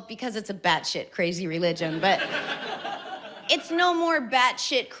 because it's a batshit crazy religion, but it's no more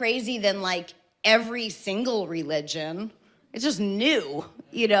batshit crazy than, every single religion. It's just new,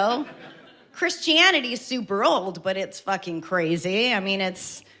 you know? Christianity is super old, but it's fucking crazy. I mean,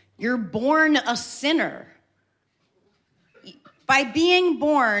 you're born a sinner. By being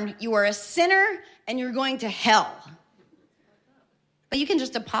born, you are a sinner and you're going to hell. But you can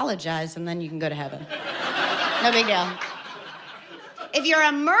just apologize and then you can go to heaven. No big deal. If you're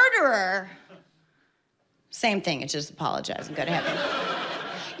a murderer, same thing, it's just apologize and go to heaven.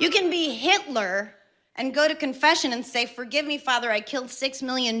 You can be Hitler and go to confession and say, forgive me, Father, I killed 6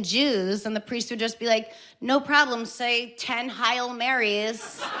 million Jews. And the priest would just be like, no problem, say 10 Hail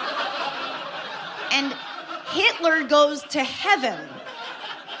Marys. And Hitler goes to heaven.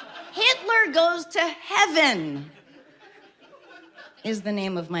 Hitler goes to heaven is the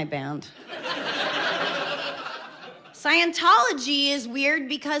name of my band. Scientology is weird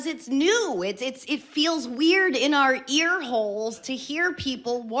because it's new. It feels weird in our ear holes to hear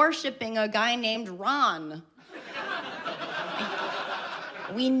people worshiping a guy named Ron.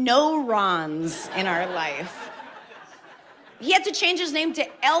 We know Rons in our life. He had to change his name to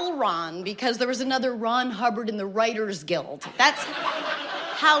L. Ron because there was another Ron Hubbard in the Writers Guild. That's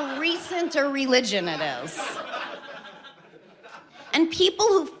how recent a religion it is. And people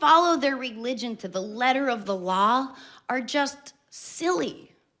who follow their religion to the letter of the law are just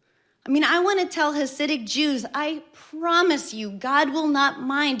silly. I mean, I want to tell Hasidic Jews, I promise you, God will not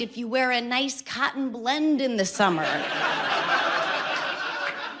mind if you wear a nice cotton blend in the summer.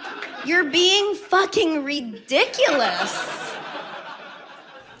 You're being fucking ridiculous.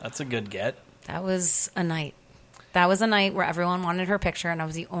 That's a good get. That was a night. That was a night where everyone wanted her picture, and I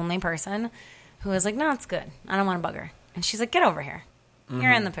was the only person who was like, no, it's good. I don't want to bug her. And she's like, get over here.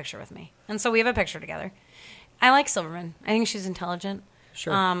 You're in the picture with me. And so we have a picture together. I like Silverman. I think she's intelligent.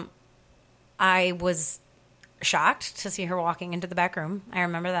 Sure. I was shocked to see her walking into the back room. I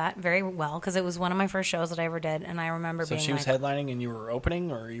remember that very well because it was one of my first shows that I ever did, and I remember being So she was like, headlining and you were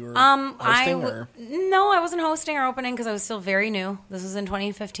opening, or you were hosting? No, I wasn't hosting or opening because I was still very new. This was in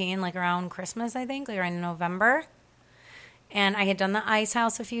 2015, like around Christmas, I think, like around November. And I had done the Ice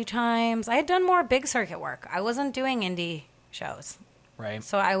House a few times. I had done more big circuit work. I wasn't doing indie shows. Right.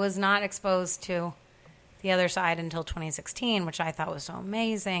 So I was not exposed to the other side until 2016, which I thought was so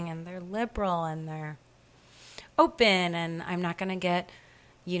amazing. And they're liberal and they're open. And I'm not going to get,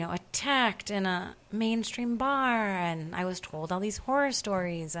 attacked in a mainstream bar. And I was told all these horror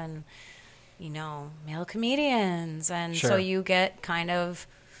stories and, male comedians. And so you get kind of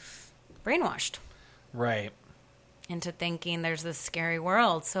brainwashed. Right. Into thinking there's this scary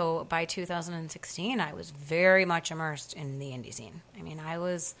world. So by 2016, I was very much immersed in the indie scene. I mean, I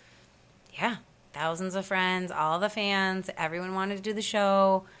was, thousands of friends, all the fans, everyone wanted to do the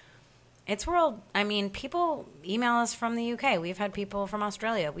show. It's world. I mean, people email us from the UK. We've had people from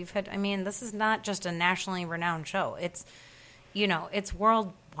Australia. This is not just a nationally renowned show. It's, it's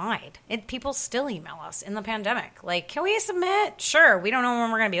worldwide. People still email us in the pandemic. Like, can we submit? Sure. We don't know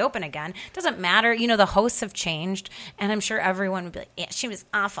when we're going to be open again. Doesn't matter. The hosts have changed. And I'm sure everyone would be like, yeah, she was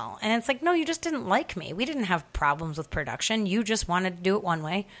awful. And it's like, no, you just didn't like me. We didn't have problems with production. You just wanted to do it one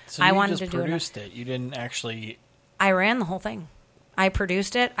way. So I wanted to do it. You produced it. You didn't actually... I ran the whole thing. I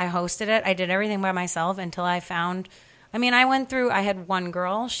produced it. I hosted it. I did everything by myself until I found... I had one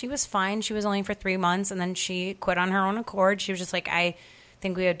girl. She was fine. She was only for 3 months. And then she quit on her own accord. She was just like, I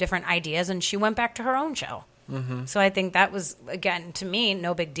think we have different ideas. And she went back to her own show. Mm-hmm. So I think that was, again, to me,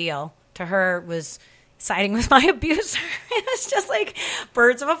 no big deal. To her, was siding with my abuser. It was just like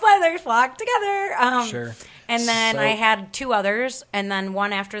birds of a feather flock together. Sure. And then I had 2 others, and then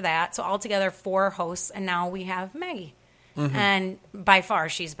one after that. So altogether 4 hosts, and now we have Maggie. Mm-hmm. And by far,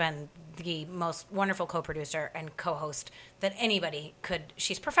 she's been the most wonderful co-producer and co-host that anybody could.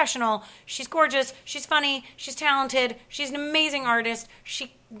 She's professional. She's gorgeous. She's funny. She's talented. She's an amazing artist.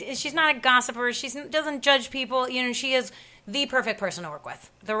 She's not a gossiper. She doesn't judge people. She is the perfect person to work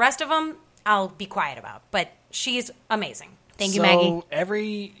with. The rest of them, I'll be quiet about. But she's amazing. Thank you, Maggie.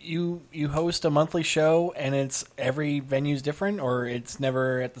 So you host a monthly show, and it's every venue's different, or it's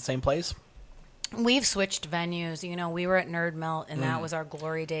never at the same place? We've switched venues. We were at Nerd Melt, and that was our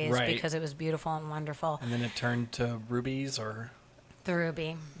glory days because it was beautiful and wonderful. And then it turned to Ruby's or... The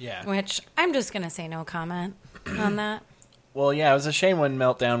Ruby. Yeah. Which I'm just going to say no comment on that. Well, yeah, it was a shame when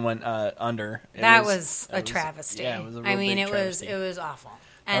Meltdown went under. That was a travesty. Yeah, it was a real big travesty. It was awful.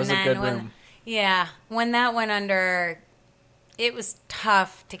 That was a good room. Yeah, when that went under... It was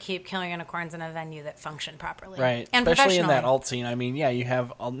tough to keep Killer Unicorns in a venue that functioned properly. Right. And especially in that alt scene. You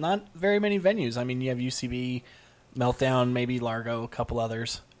have not very many venues. You have UCB, Meltdown, maybe Largo, a couple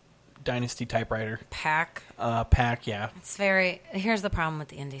others. Dynasty Typewriter. Pack. Pack, yeah. Here's the problem with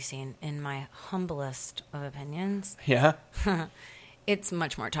the indie scene, in my humblest of opinions. Yeah? It's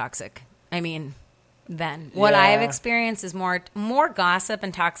much more toxic. Then what I have experienced is more gossip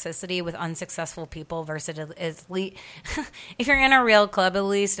and toxicity with unsuccessful people versus if you're in a real club at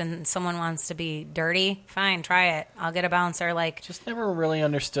least and someone wants to be dirty, fine, try it. I'll get a bouncer. Just never really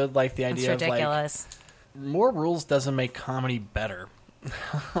understood the idea of ridiculous. More rules doesn't make comedy better.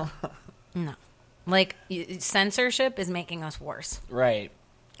 No, censorship is making us worse. Right.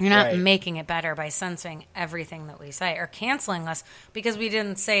 You're not making it better by censoring everything that we say or canceling us because we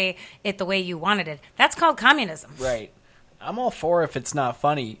didn't say it the way you wanted it. That's called communism. Right. I'm all for if it's not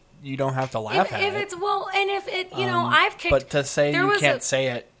funny, you don't have to laugh at it. I've kicked... But to say you can't say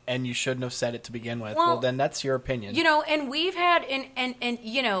it and you shouldn't have said it to begin with, well then that's your opinion. And we've had,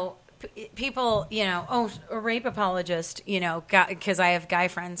 people, a rape apologist, because I have guy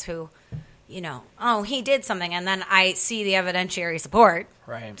friends who... he did something, and then I see the evidentiary support.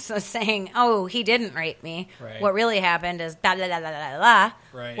 Right. So saying, he didn't rape me. Right. What really happened is blah, blah, blah, blah, blah, blah.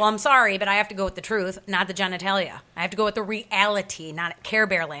 Right. Well, I'm sorry, but I have to go with the truth, not the genitalia. I have to go with the reality, not Care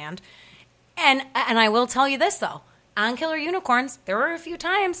Bear land. And I will tell you this, though. On Killer Unicorns, there were a few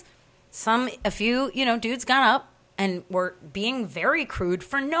times, a few dudes got up and were being very crude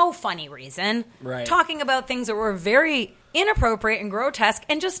for no funny reason. Right. Talking about things that were very inappropriate and grotesque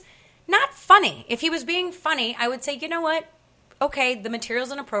and just... not funny. If he was being funny, I would say, you know what? Okay, the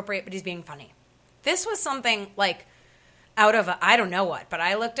material's inappropriate, but he's being funny. This was something out of I don't know what, but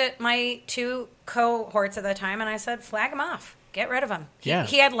I looked at my 2 cohorts at the time and I said, flag him off. Get rid of him. Yeah.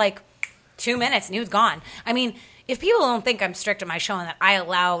 He had 2 minutes and he was gone. If people don't think I'm strict at my show and that I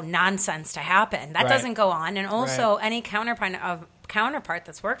allow nonsense to happen, that doesn't go on. And also any counterpart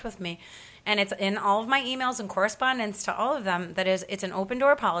that's worked with me, and it's in all of my emails and correspondence to all of them, it's an open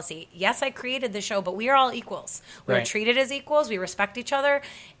door policy. Yes, I created the show, but we are all equals. We're treated as equals. We respect each other.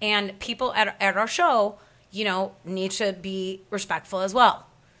 And people at our show, need to be respectful as well.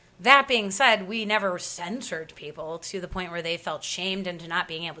 That being said, we never censored people to the point where they felt shamed into not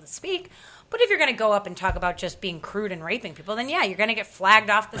being able to speak. But if you're going to go up and talk about just being crude and raping people, then yeah, you're going to get flagged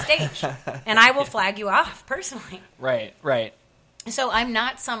off the stage. And I will flag you off personally. Right. So I'm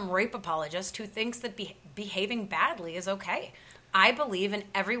not some rape apologist who thinks that behaving badly is okay. I believe in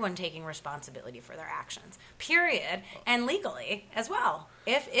everyone taking responsibility for their actions, period, and legally as well.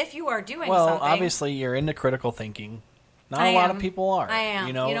 If you are doing something... Well, obviously you're into critical thinking. Not a lot of people are. I am.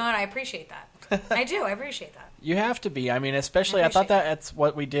 You know what? I appreciate that. I do. I appreciate that. You have to be. I mean, especially I thought that's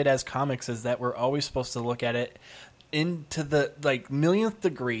what we did as comics, is that we're always supposed to look at it into the millionth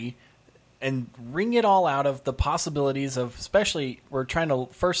degree and wring it all out of the possibilities of, especially we're trying to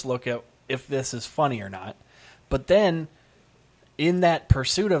first look at if this is funny or not. But then in that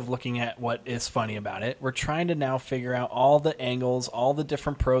pursuit of looking at what is funny about it, we're trying to now figure out all the angles, all the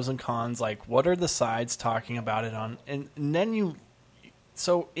different pros and cons, like what are the sides talking about it on. And then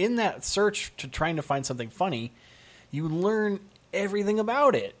so in that search to trying to find something funny, you learn everything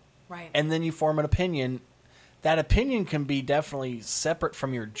about it. Right. And then you form an opinion. That opinion can be definitely separate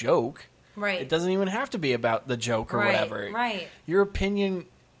from your joke. Right. It doesn't even have to be about the joke or whatever. Right. Your opinion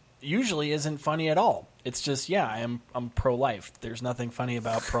usually isn't funny at all. It's just, I'm pro-life. There's nothing funny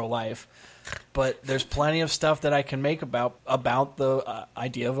about pro-life. But there's plenty of stuff that I can make about the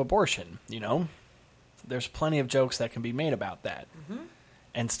idea of abortion, you know? There's plenty of jokes that can be made about that. Mm-hmm.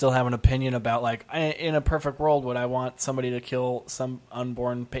 And still have an opinion about, like, in a perfect world, would I want somebody to kill some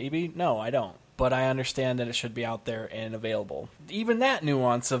unborn baby? No, I don't. But I understand that it should be out there and available. Even that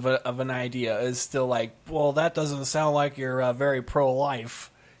nuance of an idea is still like, well, that doesn't sound like you're very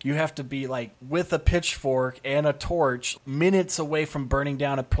pro-life. You have to be, like, with a pitchfork and a torch minutes away from burning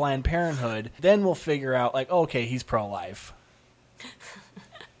down a Planned Parenthood. Then we'll figure out, like, okay, he's pro-life.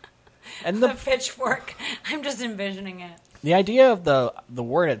 And the pitchfork. I'm just envisioning it. The idea of the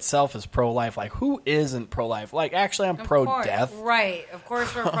word itself is pro-life. Like, who isn't pro-life? Like, actually, I'm pro-death. Right. Of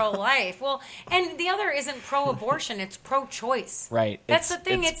course we're pro-life. Well, and the other isn't pro-abortion. It's pro-choice. Right. That's the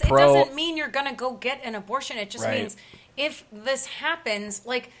thing. It doesn't mean you're going to go get an abortion. It just means if this happens,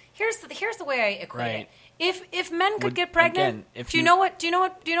 like, here's the way I equate it. If men could get pregnant, do you know what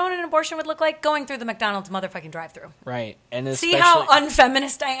an abortion would look like? Going through the McDonald's motherfucking drive-thru. Right. And see how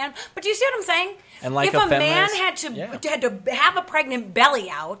unfeminist I am? But do you see what I'm saying? And like if a man had to have a pregnant belly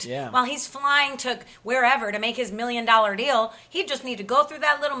out while he's flying to wherever to make his $1 million deal, he'd just need to go through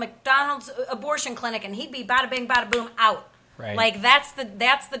that little McDonald's abortion clinic and he'd be bada bing, bada boom, out. Right. Like that's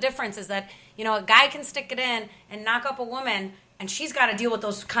the difference, is that, you know, a guy can stick it in and knock up a woman and she's got to deal with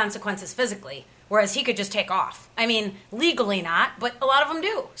those consequences physically, whereas he could just take off. I mean, legally not, but a lot of them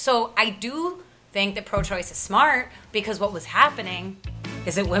do. So I do think that pro-choice is smart, because what was happening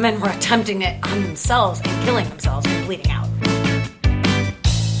is that women were attempting it on themselves and killing themselves and bleeding out.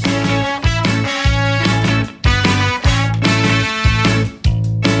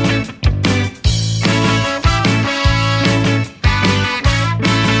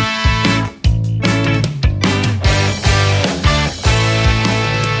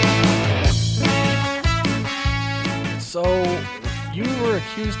 So, you were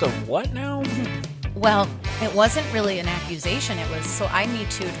accused of what now? Well, it wasn't really an accusation. It was, so I Me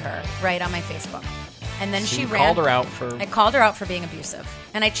Too'd her right on my Facebook. And then she ran. I called her out for being abusive.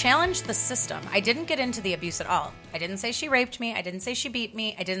 And I challenged the system. I didn't get into the abuse at all. I didn't say she raped me. I didn't say she beat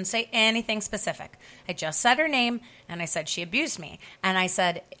me. I didn't say anything specific. I just said her name, and I said she abused me. And I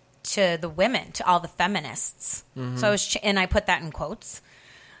said to the women, to all the feminists. Mm-hmm. So and I put that in quotes,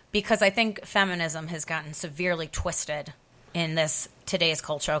 because I think feminism has gotten severely twisted in today's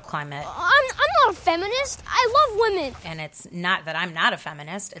cultural climate. I'm not a feminist. I love women. And it's not that I'm not a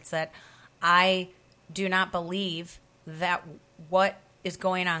feminist. It's that I do not believe that what is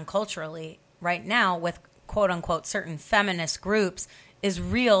going on culturally right now with quote-unquote certain feminist groups is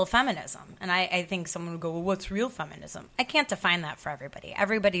real feminism. And I think someone would go, well, what's real feminism? I can't define that for everybody.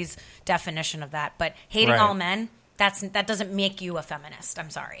 Everybody's definition of that. But hating all men, that doesn't make you a feminist.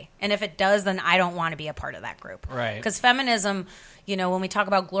 I'm sorry. And if it does, then I don't want to be a part of that group. Right. Because feminism, you know, when we talk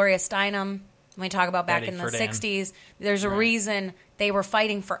about Gloria Steinem, when we talk about back in the 60s, there's a reason they were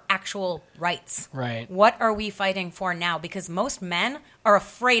fighting for actual rights. Right. What are we fighting for now? Because most men are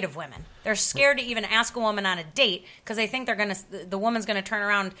afraid of women. They're scared to even ask a woman on a date because they think the woman's going to turn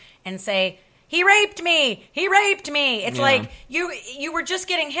around and say, he raped me. He raped me. It's like you were just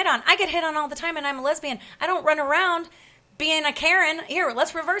getting hit on. I get hit on all the time, and I'm a lesbian. I don't run around being a Karen. Here,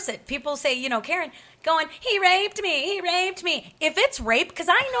 let's reverse it. People say, you know, Karen, going, he raped me. He raped me. If it's rape, because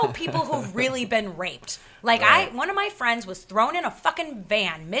I know people who've really been raped. Like one of my friends was thrown in a fucking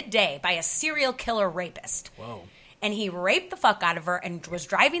van midday by a serial killer rapist. Whoa. And he raped the fuck out of her and was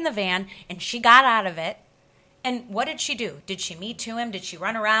driving the van, and she got out of it. And what did she do? Did she Me Too him? Did she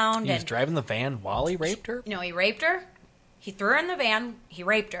run around? He was driving the van while he raped her? No, he raped her. He threw her in the van. He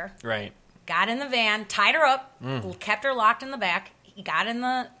raped her. Right. Got in the van, tied her up, kept her locked in the back. He got in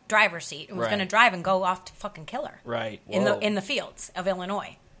the driver's seat and was going to drive and go off to fucking kill her. Right. In the fields of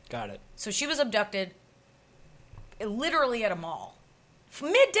Illinois. Got it. So she was abducted literally at a mall.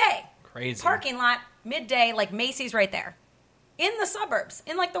 Midday. Crazy. Parking lot, midday, like Macy's right there. In the suburbs.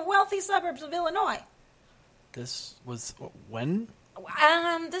 In like the wealthy suburbs of Illinois. This was when?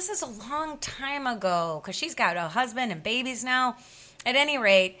 This is a long time ago because she's got a husband and babies now. At any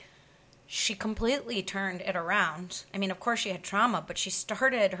rate, she completely turned it around. I mean, of course she had trauma, but she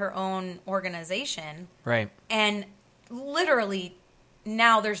started her own organization. Right. And literally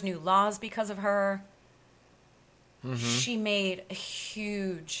now there's new laws because of her. Mm-hmm. She made a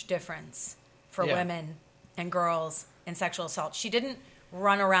huge difference for women and girls in sexual assault. She didn't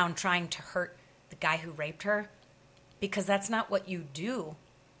run around trying to hurt the guy who raped her, because that's not what you do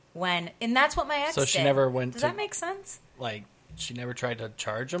and that's what my ex did. So she never went Does that make sense? Like, she never tried to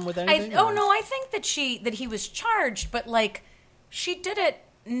charge him with anything? I think that he was charged, but like, she did it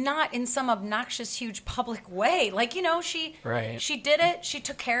not in some obnoxious, huge public way. Like, she did it, she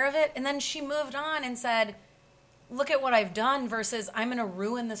took care of it, and then she moved on and said, look at what I've done, versus I'm going to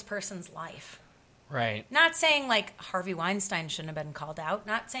ruin this person's life. Right. Not saying like Harvey Weinstein shouldn't have been called out.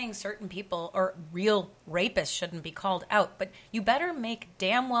 Not saying certain people or real rapists shouldn't be called out. But you better make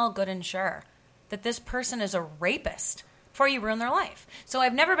damn well good and sure that this person is a rapist before you ruin their life. So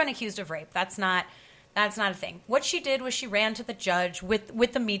I've never been accused of rape. That's not a thing. What she did was she ran to the judge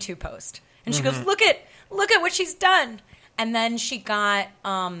with the Me Too post. And she goes, look at what she's done. And then she got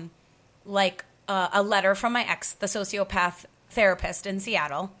a letter from my ex, the sociopath therapist in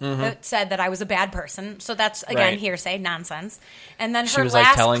Seattle, that said that I was a bad person. So that's, again, hearsay, nonsense. And then she her was last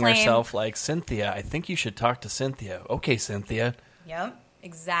like telling claim, herself, like, Cynthia, I think you should talk to Cynthia. Okay, Cynthia. Yep,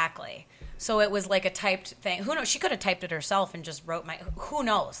 exactly. So it was like a typed thing. Who knows? She could have typed it herself and just wrote who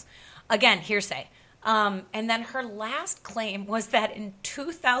knows? Again, hearsay. And then her last claim was that in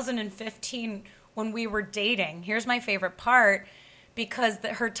 2015, when we were dating, here's my favorite part, because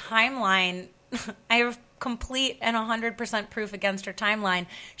her timeline, I have complete and 100% proof against her timeline.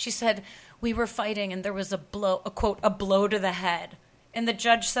 She said, we were fighting and there was a quote, a blow to the head. And the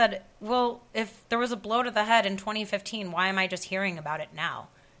judge said, well, if there was a blow to the head in 2015, why am I just hearing about it now?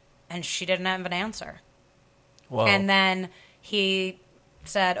 And she didn't have an answer. Whoa. And then he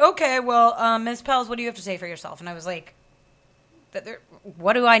said, okay, well, Ms. Pelz, what do you have to say for yourself? And I was like,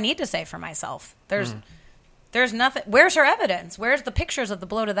 what do I need to say for myself? There's nothing. Where's her evidence? Where's the pictures of the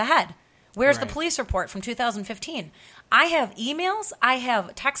blow to the head? Where's the police report from 2015? I have emails. I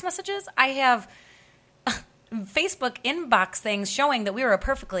have text messages. I have Facebook inbox things showing that we were a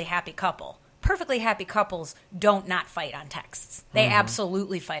perfectly happy couple. Perfectly happy couples don't not fight on texts. They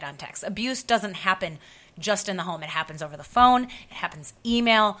absolutely fight on text. Abuse doesn't happen just in the home. It happens over the phone. It happens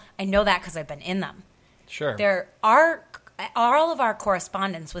email. I know that because I've been in them. Sure. All of our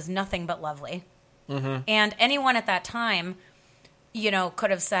correspondence was nothing but lovely. Mm-hmm. And anyone at that time, could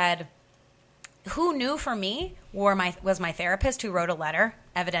have said, who knew for me was my therapist who wrote a letter,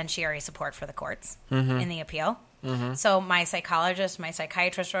 evidentiary support for the courts in the appeal. Mm-hmm. So my psychologist, my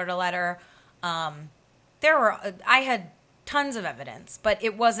psychiatrist wrote a letter. I had tons of evidence, but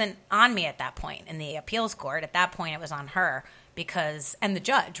it wasn't on me at that point in the appeals court. At that point, it was on her and the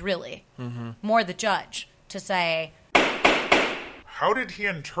judge, really, more the judge, to say, how did he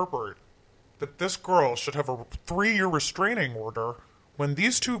interpret that this girl should have a 3-year restraining order when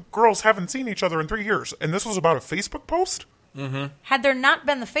these two girls haven't seen each other in 3 years? And this was about a Facebook post? Mm-hmm. Had there not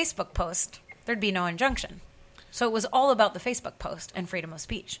been the Facebook post, there'd be no injunction. So it was all about the Facebook post and freedom of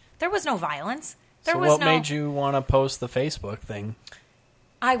speech. There was no violence. What made you want to post the Facebook thing?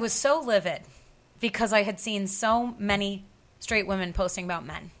 I was so livid because I had seen so many straight women posting about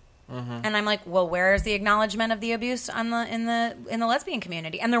men. Mm-hmm. And I'm like, well, where is the acknowledgement of the abuse in the lesbian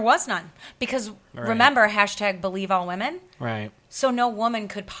community? And there was none. Because remember, #BelieveAllWomen? Right. So no woman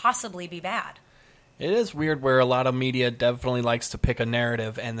could possibly be bad. It is weird where a lot of media definitely likes to pick a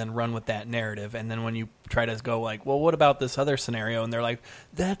narrative and then run with that narrative. And then when you try to go like, well, what about this other scenario? And they're like,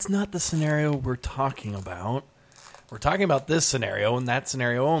 that's not the scenario we're talking about. We're talking about this scenario and that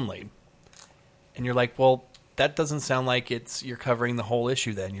scenario only. And you're like, well, that doesn't sound like you're covering the whole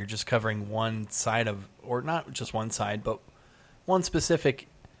issue then. You're just covering one side of, or not just one side, but one specific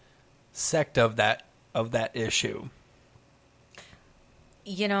sect of that issue.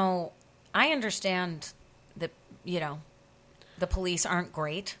 I understand that, the police aren't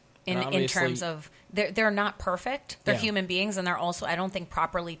great. in terms of they're not perfect. They're Yeah. human beings, and they're also, I don't think,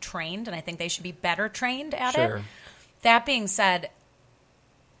 properly trained, and I think they should be better trained at Sure. it. That being said,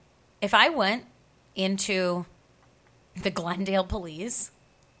 if I went into the Glendale police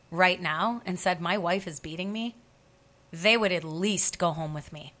right now and said my wife is beating me, they would at least go home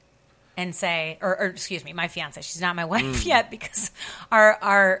with me and say, or excuse me, my fiance. She's not my wife yet because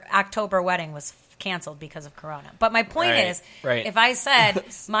our October wedding was canceled because of Corona. But my point Right, is, right. if I said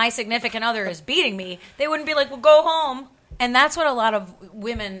my significant other is beating me, they wouldn't be like, well, go home. And that's what a lot of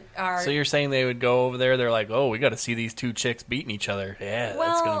women are. So you're saying they would go over there? They're like, oh, we got to see these two chicks beating each other. Yeah,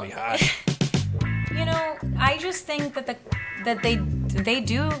 that's gonna be hot. You know, I just think that they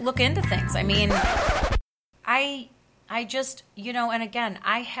do look into things. I mean, I just, you know, and again,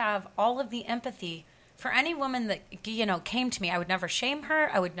 I have all of the empathy for any woman that, you know, came to me. I would never shame her.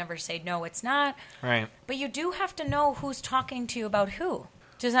 I would never say, no, it's not. Right. But you do have to know who's talking to you about who.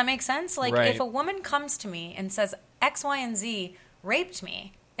 Does that make sense? Like, Right. if a woman comes to me and says X, Y, and Z raped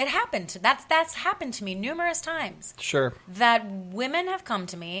me, it happened. That's happened to me numerous times. Sure. That women have come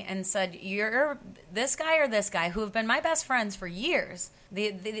to me and said, you're this guy or this guy who have been my best friends for years.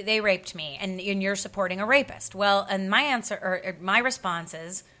 They raped me, and you're supporting a rapist. Well, and my answer or my response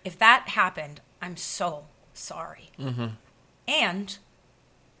is, if that happened, I'm so sorry. Mm-hmm. And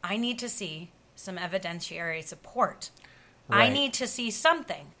I need to see some evidentiary support. I Right. need to see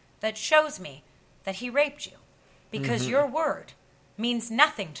something that shows me that he raped you, because your word means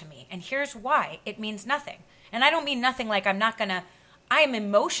nothing to me. And here's why it means nothing. And I don't mean nothing like I am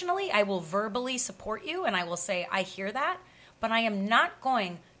emotionally, I will verbally support you, and I will say, I hear that, but I am not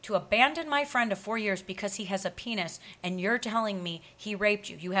going to abandon my friend of 4 years because he has a penis and you're telling me he raped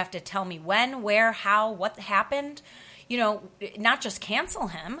you. You have to tell me when, where, how, what happened. You know, not just cancel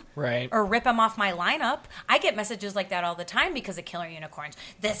him, Right. or rip him off my lineup. I get messages like that all the time because of Killer Unicorns.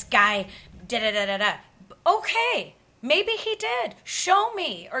 This guy, da-da-da-da-da. Okay, maybe he did. Show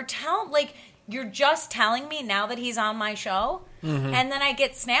me, or tell, like, you're just telling me now that he's on my show? Mm-hmm. And then I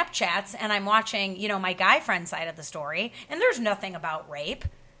get Snapchats, and I'm watching, you know, my guy friend side of the story, and there's nothing about rape.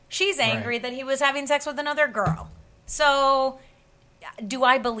 She's angry Right. that he was having sex with another girl. So, do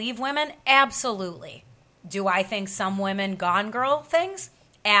I believe women? Absolutely. Do I think some women gone girl things?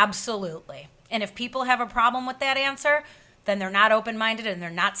 Absolutely. And if people have a problem with that answer, then they're not open-minded and they're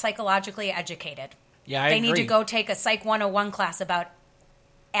not psychologically educated. Yeah, I They need agree. to go take a Psych 101 class about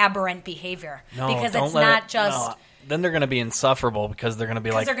aberrant behavior. No, because don't it's let not it- just... no. Then they're going to be insufferable because they're going to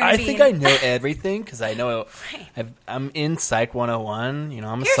be like, they're gonna I be think in- I know everything because I know I'm in Psych 101. You know,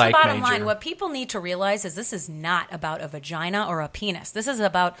 I'm a Here's psych the bottom major. line. What people need to realize is this is not about a vagina or a penis. This is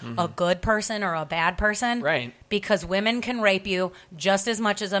about a good person or a bad person. Right. Because women can rape you just as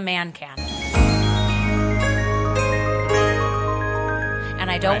much as a man can.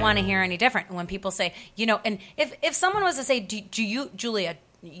 And I don't Right. want to hear any different. When people say, you know, and if someone was to say, do you, Julia,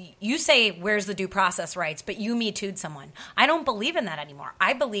 you say, where's the due process rights, but you Me Too'd someone. I don't believe in that anymore.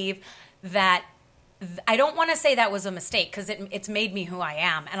 I believe that I don't want to say that was a mistake because it's made me who I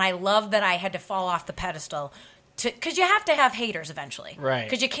am. And I love that I had to fall off the pedestal because you have to have haters eventually. Right.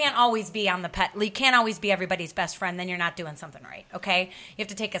 Because you can't always be on the you can't always be everybody's best friend. Then you're not doing something right. Okay. You have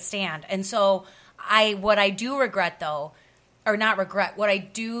to take a stand. And so what I do regret though, or not regret, what I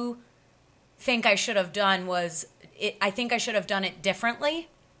do think I should have done was I think I should have done it differently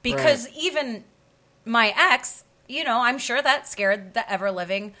because even my ex, you know, I'm sure that scared the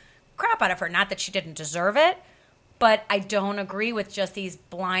ever-living crap out of her. Not that she didn't deserve it, but I don't agree with just these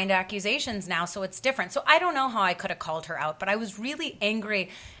blind accusations now, so it's different. So I don't know how I could have called her out, but I was really angry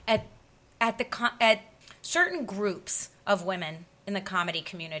at certain groups of women in the comedy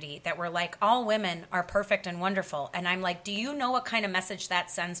community that were like, all women are perfect and wonderful. And I'm like, do you know what kind of message that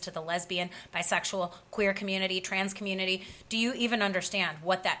sends to the lesbian, bisexual, queer community, trans community? Do you even understand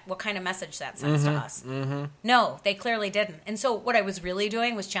what kind of message that sends to us? Mm-hmm. No, they clearly didn't. And so what I was really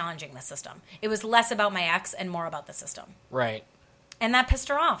doing was challenging the system. It was less about my ex and more about the system. Right. And that pissed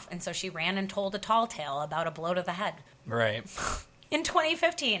her off. And so she ran and told a tall tale about a blow to the head. Right. In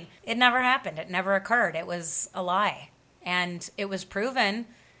 2015. It never happened. It never occurred. It was a lie. And it was proven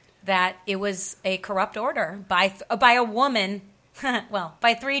that it was a corrupt order by a woman, well,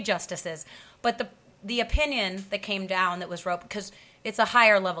 by 3 justices. But the opinion that came down that was wrote, because it's a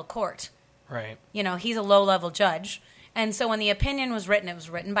higher level court. Right. You know, he's a low level judge. And so when the opinion was written, it was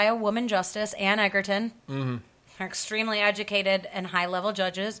written by a woman justice, Ann Egerton. Mm-hmm. They're extremely educated and high level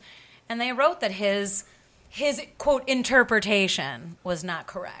judges. And they wrote that his quote, interpretation was not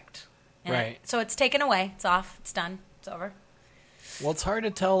correct. And Right. so it's taken away. It's off. It's done. It's over. Well, it's hard to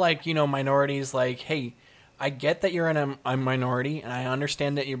tell, like, you know, minorities, like, hey, I get that you're in a minority, and I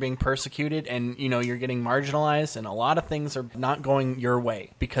understand that you're being persecuted, and you're getting marginalized, and a lot of things are not going your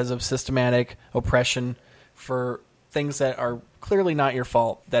way because of systematic oppression for things that are clearly not your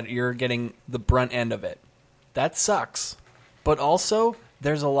fault, that you're getting the brunt end of it. That sucks. But also,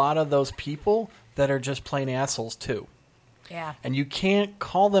 there's a lot of those people that are just plain assholes too. Yeah. And you can't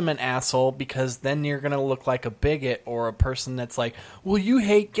call them an asshole because then you're going to look like a bigot or a person that's like, well, you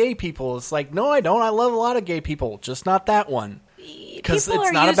hate gay people. It's like, no, I don't. I love a lot of gay people, just not that one. Because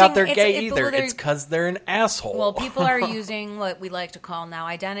it's not about they're gay either. It's because they're an asshole. Well, people are using what we like to call now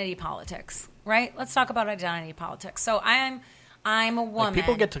identity politics, right? Let's talk about identity politics. So I'm a woman. Like,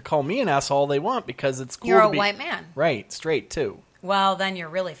 people get to call me an asshole all they want because it's cool You're to a be white man. Right, straight too. Well, then you're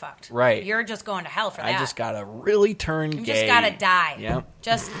really fucked. Right. You're just going to hell for that. I just gotta really turn gay. You just gotta die. Yep.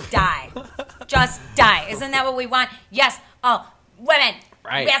 Just die. Just die. Isn't that what we want? Yes, all women.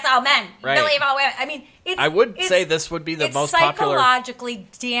 Right. Yes, all men. Right. Believe all women. I mean, I would say this would be the most popular. popular. It's psychologically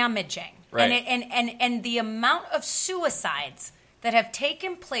damaging. Right. And the amount of suicides that have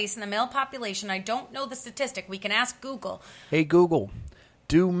taken place in the male population, I don't know the statistic. We can ask Google. Hey, Google,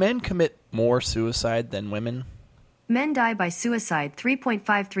 do men commit more suicide than women? Men die by suicide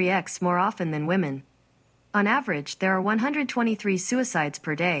 3.53x more often than women. On average, there are 123 suicides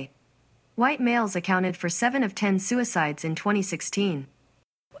per day. White males accounted for 7 of 10 suicides in 2016.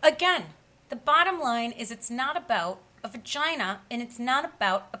 Again, the bottom line is it's not about a vagina and it's not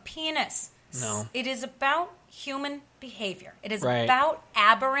about a penis. No. It is about human behavior. It is Right. about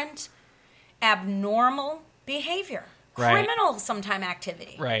aberrant, abnormal behavior. Right. Criminal sometime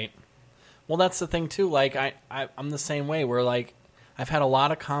activity. Right. Well, that's the thing, too. Like, I'm the same way. Where, like, I've had a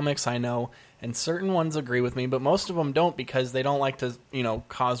lot of comics I know, and certain ones agree with me, but most of them don't because they don't like to,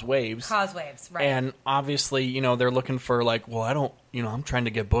 cause waves. Cause waves, right. And obviously, they're looking for, like, well, I don't, I'm trying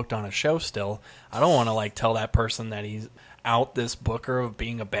to get booked on a show still. I don't want to, like, tell that person that he's out this booker of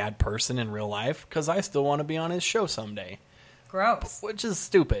being a bad person in real life because I still want to be on his show someday. Gross. Which is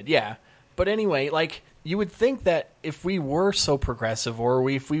stupid, yeah. But anyway, like, you would think that if we were so progressive or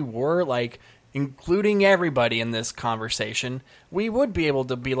if we were, like, including everybody in this conversation, we would be able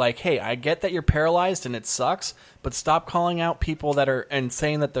to be like, hey, I get that you're paralyzed and it sucks, but stop calling out people that are and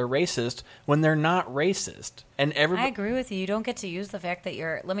saying that they're racist when they're not racist. And I agree with you. You don't get to use the fact that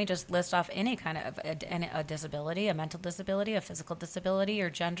let me just list off any kind of a disability, a mental disability, a physical disability, your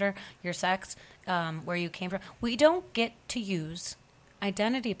gender, your sex, where you came from. We don't get to use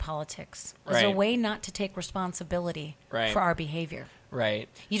identity politics as a Right. way not to take responsibility Right. for our behavior. Right.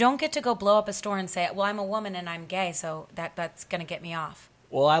 You don't get to go blow up a store and say, well, I'm a woman and I'm gay, so that's going to get me off.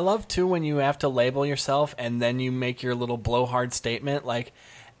 Well, I love, too, when you have to label yourself and then you make your little blowhard statement, like,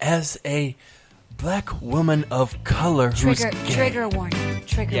 as a black woman of color who's gay. Trigger warning.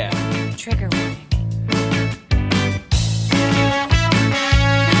 Trigger warning. Trigger warning.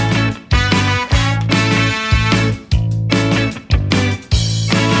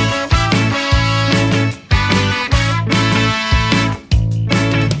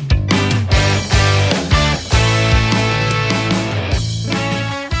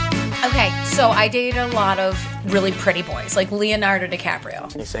 So I dated a lot of really pretty boys, like Leonardo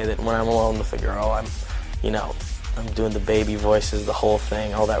DiCaprio. You say that when I'm alone with a girl, I'm doing the baby voices, the whole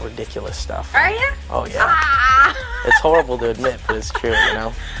thing, all that ridiculous stuff. Are you? Oh, yeah. It's horrible to admit, but it's true,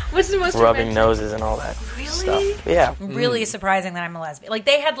 What's the most rubbing romantic? noses and all that stuff. Yeah. Really surprising that I'm a lesbian. Like,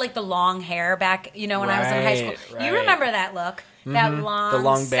 they had, like, the long hair back, when I was in high school. Right. You remember that look? That long, the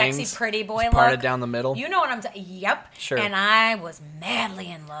long sexy, bangs, pretty boy look. parted down the middle. You know what I'm saying? Yep. Sure. And I was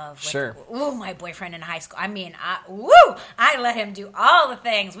madly in love with my boyfriend in high school. I mean, I let him do all the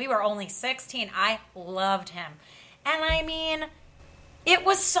things. We were only 16. I loved him. And I mean, it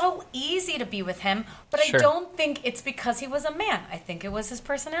was so easy to be with him, but I don't think it's because he was a man. I think it was his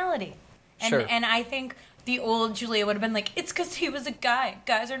personality. And I think the old Julia would have been like, it's because he was a guy.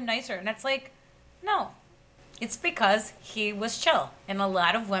 Guys are nicer. And it's like, no. It's because he was chill. And a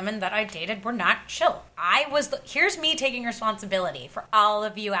lot of women that I dated were not chill. Here's me taking responsibility for all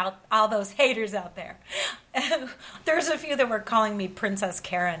of you all those haters out there. There's a few that were calling me Princess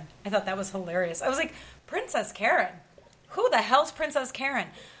Karen. I thought that was hilarious. I was like, Princess Karen? Who the hell's Princess Karen?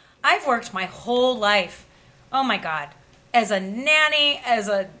 I've worked my whole life, oh my God, as a nanny,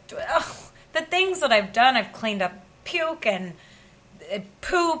 the things that I've done. I've cleaned up puke and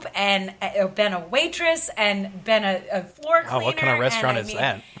poop and been a waitress and been a floor cleaner. Oh, what kind of restaurant is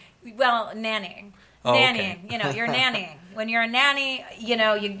that? Well, nannying. Oh, nannying. okay. You're nannying. When you're a nanny,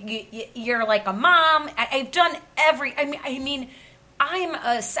 you're like a mom. I've done I mean, I'm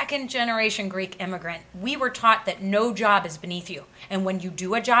a second-generation Greek immigrant. We were taught that no job is beneath you. And when you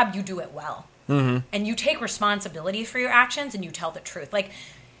do a job, you do it well. and you take responsibility for your actions and you tell the truth. Like,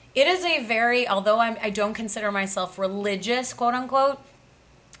 it is a very, although I don't consider myself religious, quote unquote,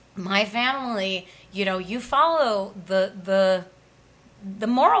 my family, you follow the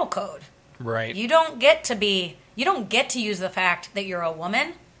moral code. Right. You don't get to use the fact that you're a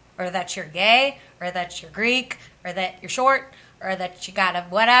woman, or that you're gay, or that you're Greek, or that you're short, or that you got a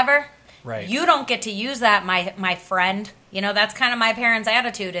whatever. Right. You don't get to use that, my friend. That's kind of my parents'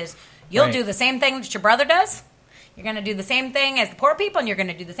 attitude is, you'll do the same thing that your brother does. You're going to do the same thing as the poor people, and you're going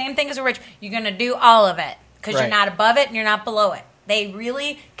to do the same thing as the rich. You're going to do all of it, because you're not above it and you're not below it. They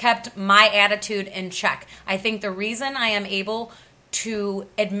really kept my attitude in check. I think the reason I am able to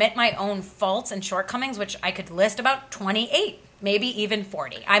admit my own faults and shortcomings, which I could list about 28, maybe even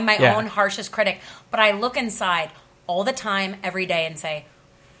 40. I'm my own harshest critic. But I look inside all the time, every day, and say,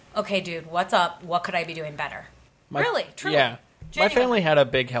 okay, dude, what's up? What could I be doing better? Really, truly. Yeah. Genuinely. My family had a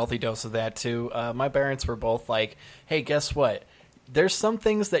big, healthy dose of that, too. My parents were both like, hey, guess what? There's some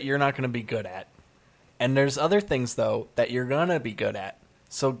things that you're not going to be good at. And there's other things, though, that you're going to be good at.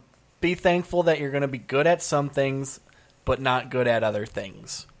 So be thankful that you're going to be good at some things, but not good at other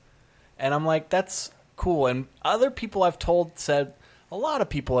things. And I'm like, that's cool. And other people I've told said, a lot of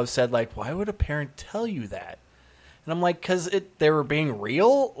people have said, like, why would a parent tell you that? And I'm like, because they were being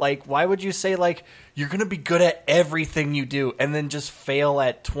real? Like, why would you say, like, you're going to be good at everything you do and then just fail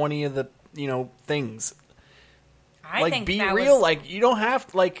at 20 of the, things? I think be that real. was... Like, you don't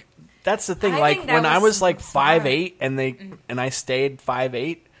have, like, that's the thing. I Like, think that when I was, like, smart. 5'8", and I stayed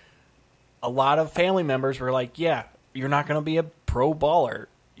 5'8", a lot of family members were like, yeah, you're not going to be a pro baller.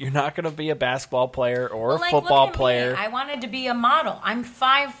 You're not going to be a basketball player or a football player. I wanted to be a model. I'm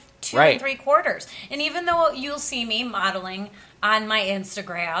 5'2" Right. 3/4. And even though you'll see me modeling on my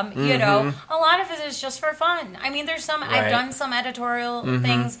Instagram, a lot of it is just for fun. I mean, there's some, I've done some editorial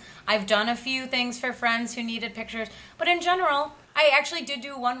things. I've done a few things for friends who needed pictures. But in general, I actually did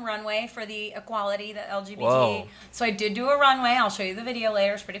do one runway for the equality, the LGBT. Whoa. So I did do a runway. I'll show you the video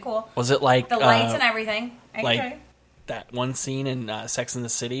later. It's pretty cool. Was it like the lights and everything? I like can show you. that one scene in Sex and the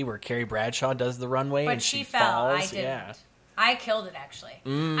City where Carrie Bradshaw does the runway But and she she fell. falls? I didn't. Yeah. I killed it, actually.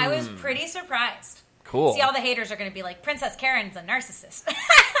 I was pretty surprised. Cool. See, all the haters are going to be like, Princess Karen's a narcissist.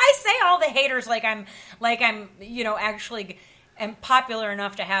 I say all the haters like I'm, actually am popular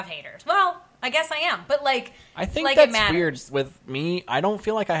enough to have haters. Well, I guess I am, but I think it that's matters. weird with me. I don't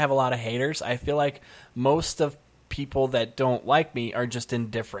feel like I have a lot of haters. I feel like most of people that don't like me are just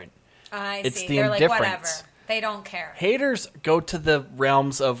indifferent. It's the They're indifference. like, whatever. They don't care. Haters go to the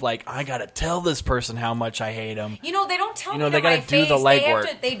realms of like, I gotta tell this person how much I hate them. They don't tell me they to my gotta do face. the They legwork.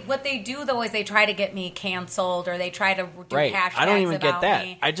 have to, what they do, though, is they try to get me canceled, or they try to do hashtags I don't even about get that.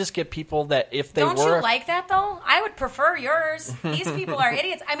 me. I just get people that if they Don't were... you like that, though? I would prefer yours. These people are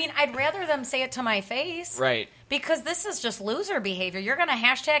idiots. I mean, I'd rather them say it to my face. Right. Because this is just loser behavior. You're going to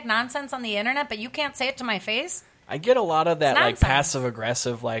hashtag nonsense on the internet, but you can't say it to my face? I get a lot of that, It's like, nonsense.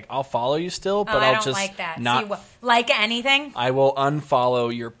 passive-aggressive, like, I'll follow you still, but I I'll don't just like that. not... See, like anything? I will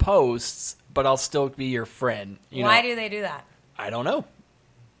unfollow your posts, but I'll still be your friend. Why do they do that? I don't know.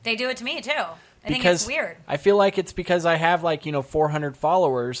 They do it to me, too. I think it's weird. I feel like it's because I have, 400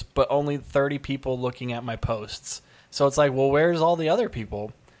 followers, but only 30 people looking at my posts. So it's like, well, where's all the other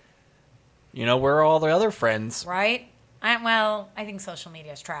people? Where are all the other friends? Right? I think social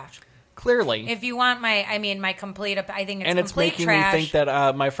media is trash. Clearly. If you want my complete, I think it's and it's complete making trash. me think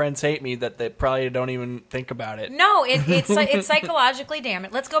that my friends hate me, that they probably don't even think about it. No, it's psychologically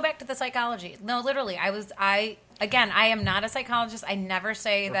damaged. Let's go back to the psychology. No, literally, I am not a psychologist. I never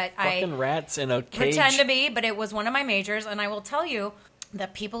say that Fucking rats in a cage. pretend to be, but it was one of my majors, and I will tell you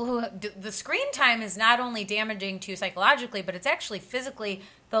that people who the screen time is not only damaging to you psychologically, but it's actually physically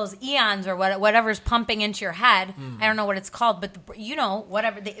those eons or whatever's pumping into your head. I don't know what it's called, but what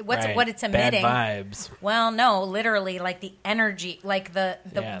it's emitting. Bad vibes. Well, no, literally, like the energy, like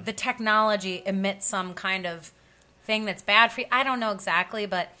the technology emits some kind of thing that's bad for you. I don't know exactly,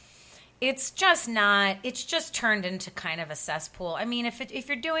 but it's just not. It's just turned into kind of a cesspool. I mean, if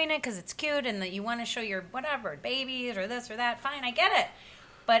you're doing it because it's cute and that you want to show your whatever babies or this or that, fine, I get it.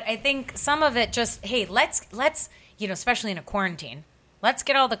 But I think some of it just, hey, let's especially in a quarantine, let's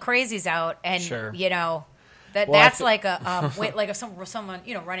get all the crazies out and Sure. That's like a someone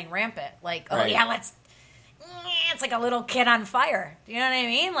running rampant. Like, oh Right. yeah, it's like a little kid on fire. Do you know what I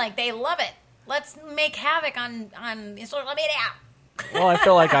mean? Like, they love it. Let's make havoc on social media. Well, I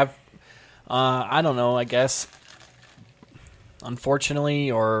feel like I don't know, I guess,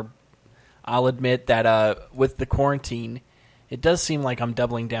 unfortunately, or I'll admit that with the quarantine, it does seem like I'm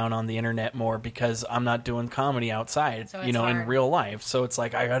doubling down on the internet more because I'm not doing comedy outside, So in hard. real life. So it's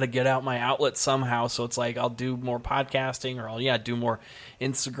like I got to get out my outlet somehow. So it's like I'll do more podcasting, or I'll do more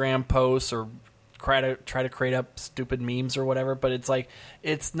Instagram posts, or try to create up stupid memes or whatever. But it's like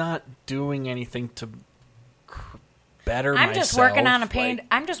it's not doing anything to better myself. I'm just working on a paid.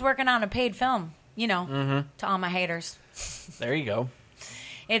 I'm just working on a paid film. To all my haters. There you go.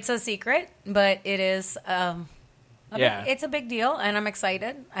 It's a secret, but it is. It's a big deal, and I'm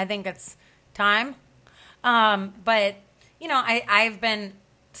excited. I think it's time. But I've been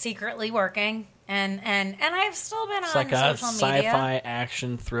secretly working, and I've still been It's on like a social media. sci-fi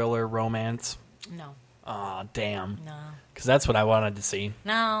action thriller romance. No. Aw, damn. No. Because that's what I wanted to see.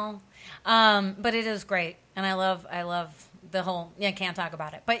 No. But it is great, and I love the whole. Can't talk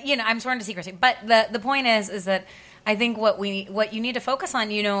about it, but I'm sworn to secrecy. But the point is that I think what you need to focus on.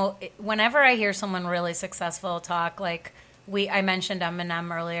 Whenever I hear someone really successful talk, like I mentioned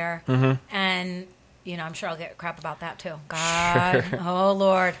Eminem earlier, and I'm sure I'll get crap about that too. God, Sure. oh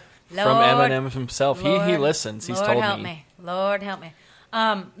Lord, From Eminem himself, he listens. He's Lord told help me. Lord help me.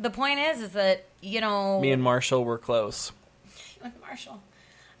 The point is that Me and Marshall were close. Marshall.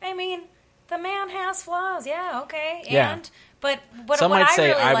 I mean, the man has flaws. Yeah, okay. Yeah. But Some what might I say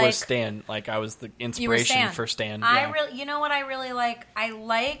really I like, was Stan. Like I was the you were inspiration for Stan. I what I really like? I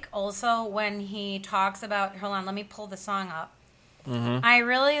like also when he talks about. Hold on, let me pull the song up. I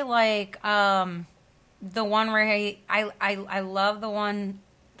really like the one where I love the one,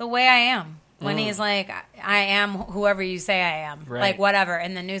 The Way I Am. When he's like, I am whoever you say I am. Right. Like, whatever.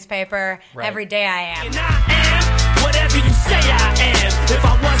 In the newspaper, Right. every day I am. And I am whatever you say I am. If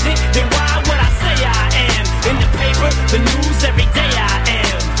I wasn't, then why would I say I am? In the paper, the news, every day I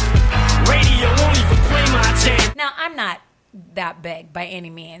am. Radio won't even play my jam. Now, I'm not that big by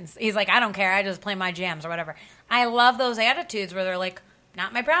any means. He's like, I don't care. I just play my jams or whatever. I love those attitudes where they're like,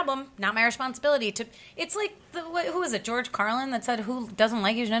 not my problem, not my responsibility. It's like, who was it, George Carlin that said, who doesn't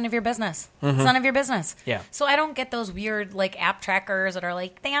like you is none of your business. It's none of your business. Yeah. So I don't get those weird app trackers that are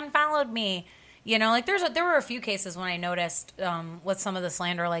like, they unfollowed me. There were a few cases when I noticed with some of the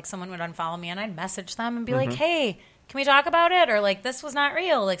slander, like someone would unfollow me and I'd message them and be like, hey, can we talk about it? Or like, this was not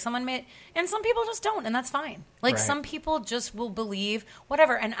real. Like someone made, and some people just don't, and that's fine. Like Right. some people just will believe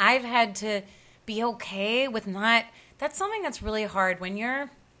whatever. And I've had to be okay with not, that's something that's really hard when you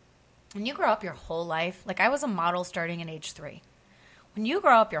grow up your whole life. Like I was a model starting at age 3. When you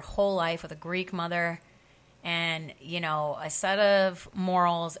grow up your whole life with a Greek mother and, a set of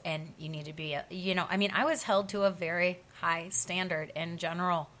morals, and you need to be, I was held to a very high standard in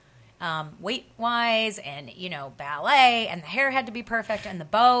general, weight-wise, and, ballet, and the hair had to be perfect, and the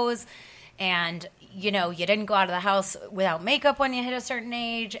bows, and, you didn't go out of the house without makeup when you hit a certain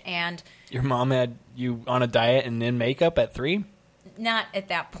age, and... Your mom had you on a diet and in makeup at 3? Not at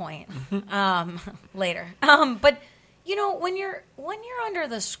that point. Later. But... when you're under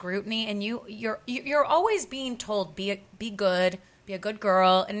the scrutiny and you're always being told be good, be a good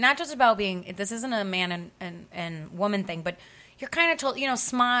girl, and not just about being. This isn't a man and woman thing, but you're kind of told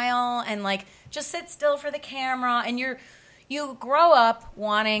smile and like just sit still for the camera, and you grow up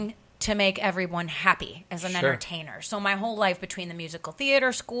wanting to make everyone happy as an entertainer. So my whole life between the musical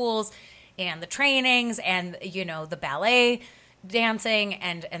theater schools and the trainings and the ballet dancing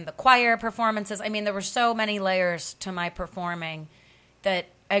and the choir performances. I mean, there were so many layers to my performing that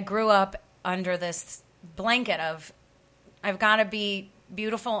I grew up under this blanket of I've got to be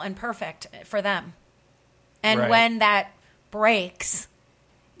beautiful and perfect for them. And Right. when that breaks,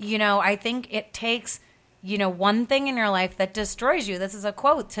 I think it takes, one thing in your life that destroys you. This is a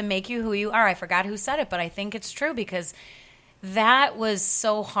quote, to make you who you are. I forgot who said it, but I think it's true because that was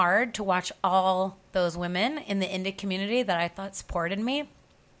so hard to watch all those women in the indie community that I thought supported me.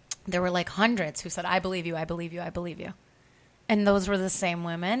 There were like hundreds who said, I believe you, I believe you, I believe you. And those were the same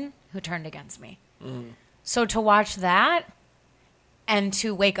women who turned against me. So to watch that and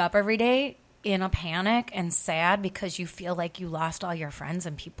to wake up every day in a panic and sad because you feel like you lost all your friends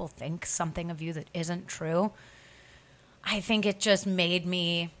and people think something of you that isn't true, I think it just made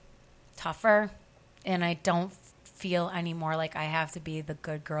me tougher, and I don't feel anymore like I have to be the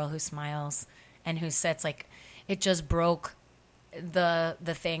good girl who smiles and who sits. Like it just broke the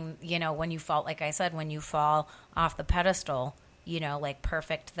thing, when you fall, like I said, when you fall off the pedestal, like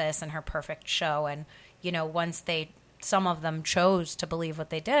perfect this and her perfect show. And, once some of them chose to believe what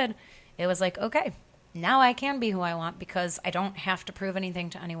they did, it was like, okay, now I can be who I want because I don't have to prove anything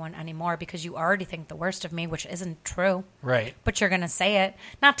to anyone anymore because you already think the worst of me, which isn't true. Right. But you're going to say it,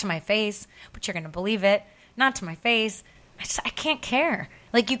 not to my face, but you're going to believe it. Not to my face. I can't care.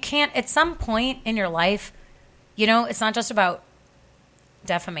 Like you can't, at some point in your life, you know, it's not just about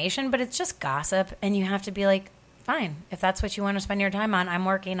defamation, but it's just gossip. And you have to be like, fine, if that's what you want to spend your time on, I'm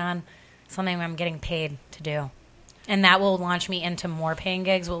working on something I'm getting paid to do. And that will launch me into more paying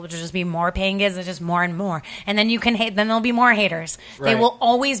gigs. Will just be more paying gigs and just more and more. And then you can hate. Then there'll be more haters. Right. They will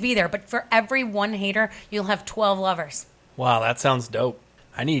always be there. But for every one hater, you'll have 12 lovers. Wow, that sounds dope.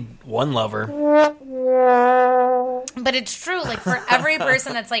 I need one lover. But it's true. Like for every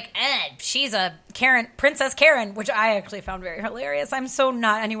person that's like, she's a Karen, Princess Karen, which I actually found very hilarious. I'm so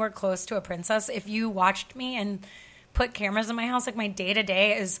not anywhere close to a princess. If you watched me and put cameras in my house, like my day to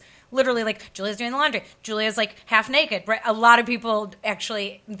day is literally like Julia's doing the laundry. Julia's like half naked. Right? A lot of people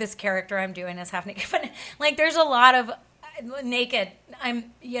actually, this character I'm doing is half naked, but like there's a lot of naked.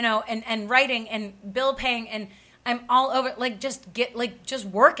 I'm, you know, and writing and bill paying, and I'm all over. Like just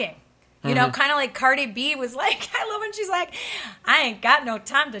working. You know, kind of like Cardi B was like, I love when she's like, I ain't got no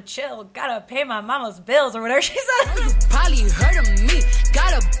time to chill. Gotta pay my mama's bills or whatever she said. You probably heard of me.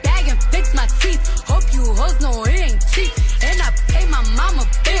 Got a bag and fix my teeth. Hope you hoes know it ain't cheap. And I pay my mama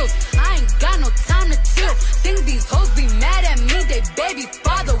bills. I ain't got no time to chill. Think these hoes be mad at me. They baby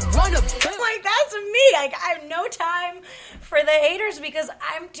father wanna bill. Like, that's me. Like, I have no time for the haters because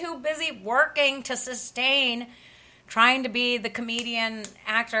I'm too busy working to sustain trying to be the comedian,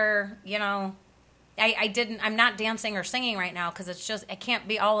 actor, you know. I'm not dancing or singing right now because it's just, I can't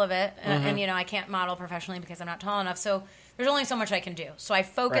be all of it. And, you know, I can't model professionally because I'm not tall enough. So there's only so much I can do. So I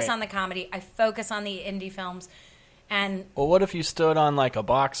focus on the comedy. I focus on the indie films. And well, what if you stood on like a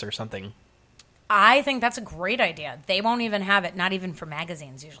box or something? I think that's a great idea. They won't even have it, not even for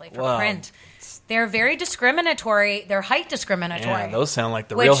magazines usually, for print. They're very discriminatory. They're height discriminatory. Yeah, those sound like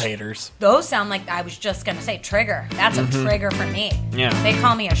the real haters. Those sound like, I was just going to say, trigger. That's a trigger for me. Yeah. They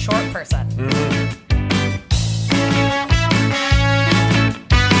call me a short person.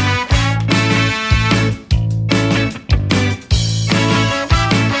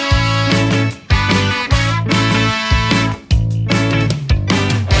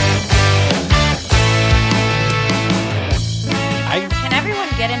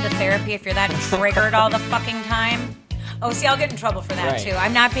 If you're that triggered all the fucking time. Oh, see, I'll get in trouble for that too.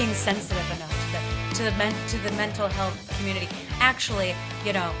 I'm not being sensitive enough to the mental health community. Actually,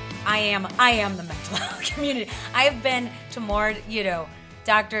 you know, I am the mental health community. I've been to more, you know,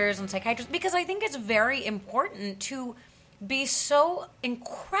 doctors and psychiatrists because I think it's very important to be so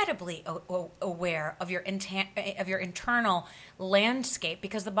incredibly aware of your internal landscape,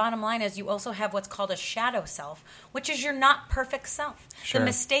 because the bottom line is you also have what's called a shadow self, which is your not perfect self. Sure. The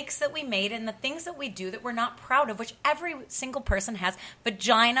mistakes that we made and the things that we do that we're not proud of, which every single person has,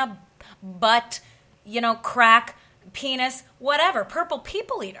 vagina, butt, you know, crack, penis, whatever, purple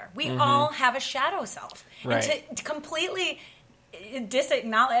people eater. We all have a shadow self. Right. And to completely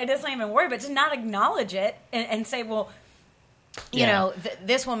disacknowledge, it doesn't even worry, but to not acknowledge it and say, well, you know,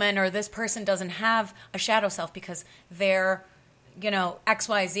 this woman or this person doesn't have a shadow self because they're, you know,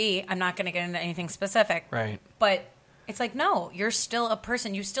 XYZ. I'm not going to get into anything specific. Right. But it's like, no, you're still a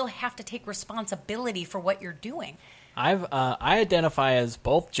person. You still have to take responsibility for what you're doing. I identify as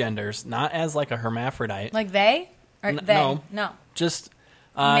both genders, not as like a hermaphrodite. Like they? Or they? No. Just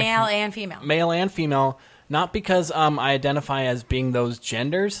male and female. Male and female. Not because I identify as being those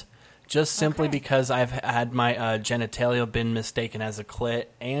genders. Just simply because I've had my genitalia been mistaken as a clit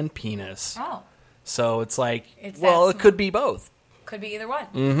and penis. Oh. So it's like, it could be both. Could be either one.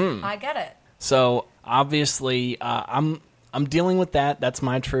 Mm-hmm. I get it. So obviously, I'm dealing with that. That's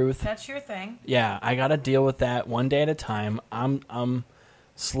my truth. That's your thing. Yeah, I got to deal with that one day at a time. I'm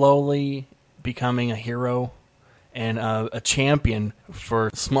slowly becoming a hero and a champion for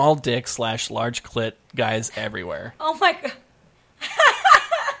small dick / large clit guys everywhere. Oh my God.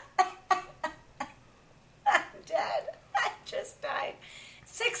 Dead. I just died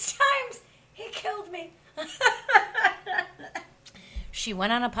 6 times. He killed me. She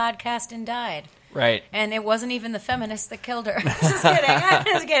went on a podcast and died. Right. And it wasn't even the feminist that killed her. Just kidding. I'm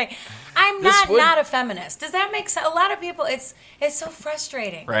just kidding. I'm not a feminist. Does that make sense? A lot of people, it's so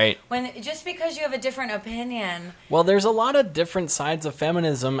frustrating. Right. When just because you have a different opinion. Well, there's a lot of different sides of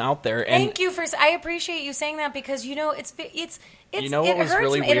feminism out there. And thank you I appreciate you saying that, because you know it's you know what was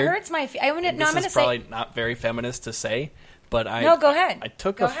really weird? It hurts my. This is probably not very feminist to say, but No, go ahead. I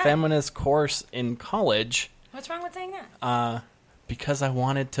took a feminist course in college. What's wrong with saying that? Because I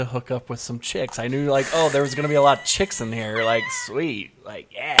wanted to hook up with some chicks. I knew, like, oh, there was going to be a lot of chicks in here. Like, sweet.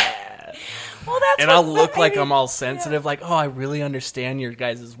 Like, yeah. Well, that's and I'll look like I'm all sensitive. Yeah. Like, oh, I really understand your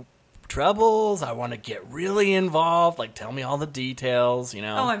guys' troubles. I want to get really involved. Like, tell me all the details, you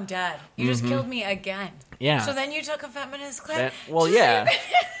know. Oh, I'm dead. You just killed me again. Yeah. So then you took a feminist class? Well, yeah.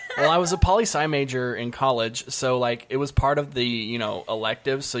 Well, I was a poli-sci major in college, so like it was part of the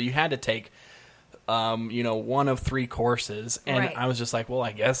electives. So you had to take one of 3 courses, and Right. I was just like, well,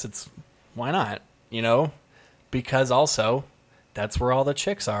 I guess why not? Because also that's where all the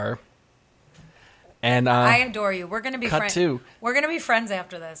chicks are. And I adore you. We're gonna be cut friends. to- We're gonna be friends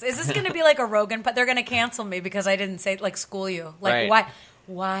after this. Is this gonna be like a Rogan? But they're gonna cancel me because I didn't say school you. Like Right.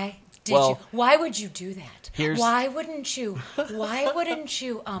 Why did Well, you? Why would you do that? here's- Why wouldn't you? Why wouldn't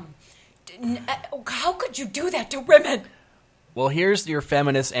you? How could you do that to women? Well, here's your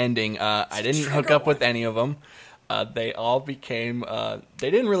feminist ending. I didn't hook up with any of them. They all became.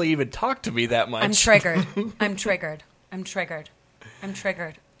 They didn't really even talk to me that much. I'm triggered. I'm triggered. I'm triggered. I'm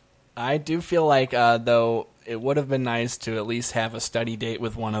triggered. I do feel like, though, it would have been nice to at least have a study date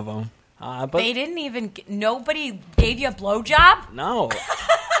with one of them. But They didn't even. Nobody gave you a blowjob. no,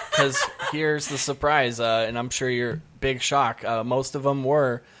 because here's the surprise, and I'm sure you're big shock. Most of them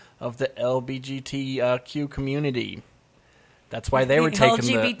were of the LGBTQ community. That's why they were taking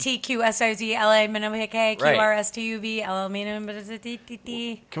the. LGBTQSIZLA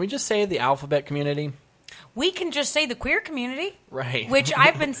Can we just say the alphabet community? We can just say the queer community, Right. which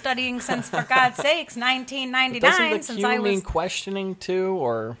I've been studying since, for God's sakes, Doesn't 1999. the Since Q I mean was questioning too,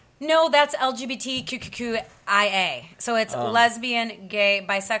 or no, that's LGBTQIA. So it's lesbian, gay,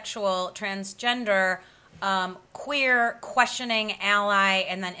 bisexual, transgender, queer, questioning, ally,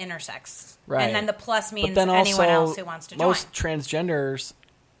 and then intersex. right? And then the plus means but then anyone also, else who wants to join. most transgenders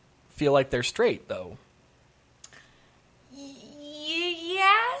feel like they're straight, though.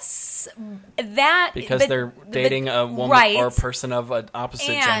 Yes, that Because but- they're dating a woman right. or a person of an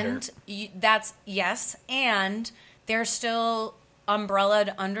opposite gender. That's yes, and they're still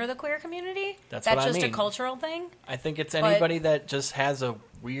umbrellaed under the queer community. That's That's what I just mean. a cultural thing. I think it's But- anybody that just has a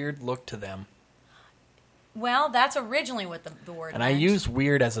weird look to them. Well, that's originally what the word And I meant. use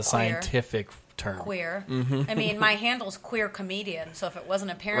weird as a Queer. scientific term. Queer. Mhm. I mean, my handle's queer comedian, so if it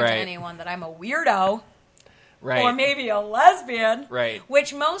wasn't apparent to Right. anyone that I'm a weirdo Right. or maybe a lesbian, Right.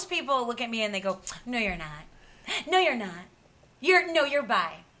 which most people look at me and they go, "No, you're not. No, you're not. You're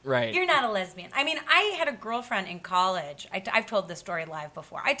bi. Right. You're not a lesbian." I mean, I had a girlfriend in college. I've told this story live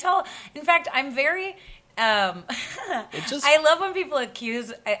before. In fact, I'm very. I love when people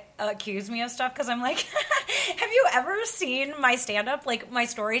accuse me of stuff because I'm like, have you ever seen my stand-up, like my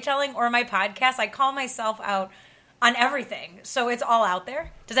storytelling or my podcast? I call myself out on everything, so it's all out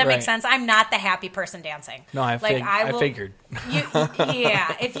there. Does that make Right. sense? I'm not the happy person dancing. No, I figured.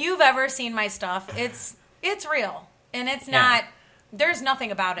 Yeah, if you've ever seen my stuff, it's real, and it's not. There's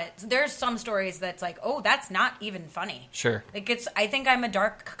nothing about it. There's some stories that's like, oh, that's not even funny. Sure. Like I think I'm a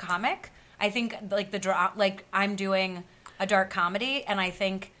dark comic. I think like I'm doing a dark comedy, and I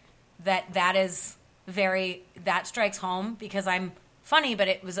think that is that strikes home because I'm funny, but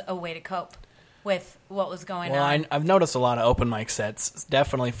it was a way to cope with what was going on. I've noticed a lot of open mic sets,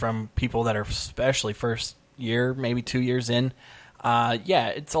 definitely from people that are especially first year, maybe 2 years in.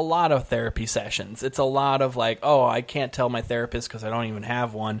 It's a lot of therapy sessions. It's a lot of like, oh, I can't tell my therapist because I don't even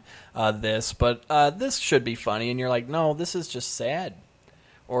have one, but this should be funny. And you're like, no, this is just sad.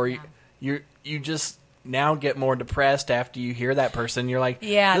 Or you just now get more depressed after you hear that person. You're like,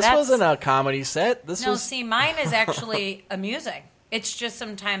 this wasn't a comedy set. See, mine is actually amusing. It's just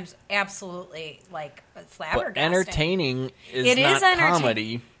sometimes absolutely like flabbergasting. But entertaining is not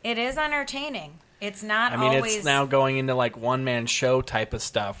comedy. It is entertaining. It's not always... it's now going into like one-man show type of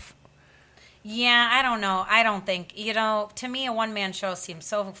stuff. Yeah, I don't know. I don't think, to me a one-man show seems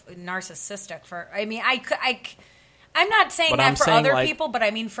so narcissistic I'm not saying that for other people, but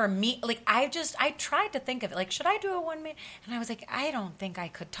I mean for me, like I tried to think of it, like should I do a one-man? And I was like, I don't think I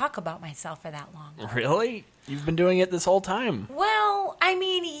could talk about myself for that long. Really? You've been doing it this whole time. Well, I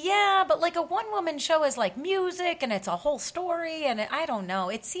mean, yeah, but like a one-woman show is like music and it's a whole story, and I don't know.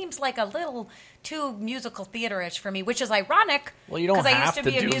 It seems like a little too musical theater-ish for me, which is ironic. Well, you don't have to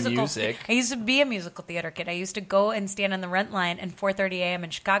do music. I used to be a musical theater kid. I used to go and stand in the rent line at 4:30 a.m.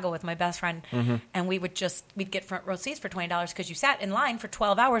 in Chicago with my best friend, and we'd get front row seats for $20 because you sat in line for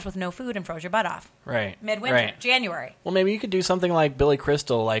 12 hours with no food and froze your butt off. Right. Midwinter, January. Well, maybe you could do something like Billy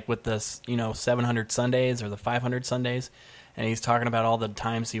Crystal, like with this, 700 Sundays or the 500 Sundays, and he's talking about all the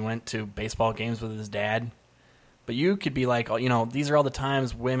times he went to baseball games with his dad. But you could be like, these are all the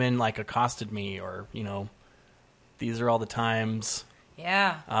times women like accosted me, or these are all the times.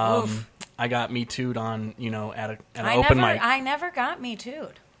 Yeah. I got Me Too'd on, at an open mic. I never got Me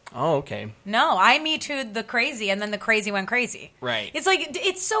Too'd. Oh, okay. No, I Me Too'd the crazy, and then the crazy went crazy. Right. It's like,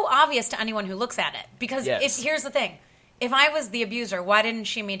 it's so obvious to anyone who looks at it. Because here's the thing. If I was the abuser, why didn't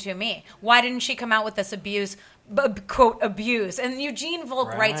she Me Too me? Why didn't she come out with this abuse quote, abuse. And Eugene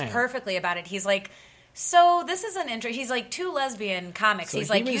Volk writes Right. perfectly about it. He's like, so this is an he's like, two lesbian comics. So He's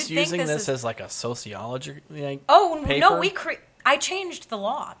he like, was you think using this this is... as like a sociology paper? no, I changed the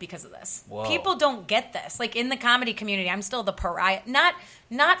law because of this. Whoa. People don't get this. Like, in the comedy community, I'm still the pariah.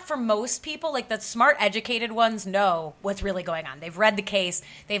 Not for most people. Like, the smart, educated ones know what's really going on. They've read the case.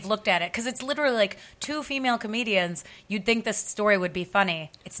 They've looked at it. Because it's literally like two female comedians. You'd think this story would be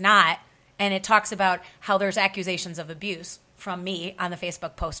funny. It's not. And it talks about how there's accusations of abuse from me on the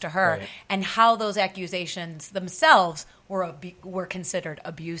Facebook post to her, Right. and how those accusations themselves were considered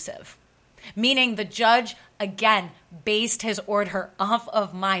abusive. Meaning the judge, again, based his order off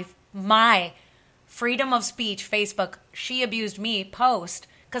of my freedom of speech Facebook, she abused me post,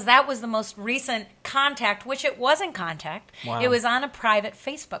 because that was the most recent contact, which it wasn't contact. Wow. It was on a private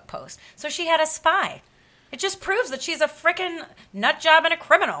Facebook post. So she had a spy. It just proves that she's a freaking nut job and a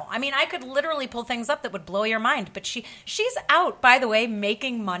criminal. I mean, I could literally pull things up that would blow your mind. But she's out, by the way,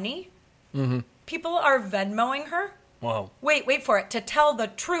 making money. Mm-hmm. People are Venmoing her. Whoa. Wait for it, to tell the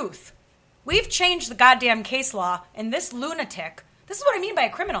truth. We've changed the goddamn case law, and this lunatic, this is what I mean by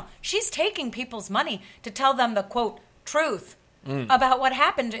a criminal. She's taking people's money to tell them the, quote, truth about what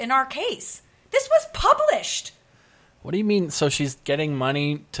happened in our case. This was published. What do you mean? So she's getting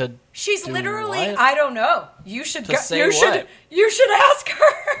money to She's do literally, what? I don't know. You should To say what? You should ask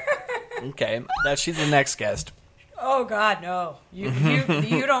her. Okay, she's the next guest. Oh God, no. You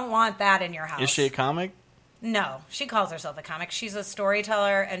don't want that in your house. Is she a comic? No, she calls herself a comic. She's a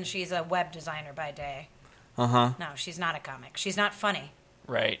storyteller and she's a web designer by day. Uh-huh. No, she's not a comic. She's not funny.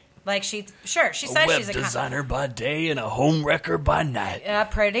 Right. Like she says she's a web comic. designer by day and a home wrecker by night. Yeah,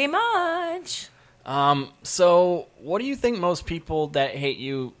 pretty much. So what do you think most people that hate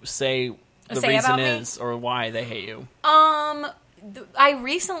you say the Say reason about me? is, or why they hate you? I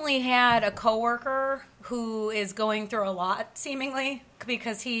recently had a coworker who is going through a lot, seemingly,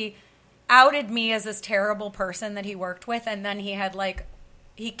 because he outed me as this terrible person that he worked with, and then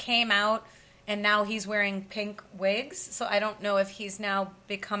he came out, and now he's wearing pink wigs, so I don't know if he's now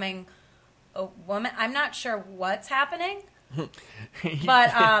becoming a woman. I'm not sure what's happening.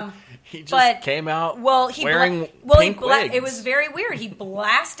 But he just came out wearing pink wigs. It was very weird. He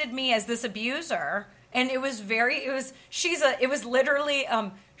blasted me as this abuser, and she's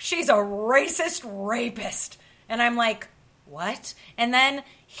a racist rapist, and I'm like, what? And then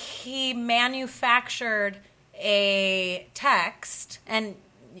he manufactured a text, and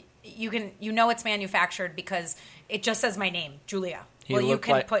you know it's manufactured because it just says my name, Julia. He looked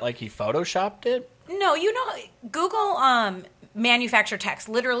like he photoshopped it? No, Google manufacture text.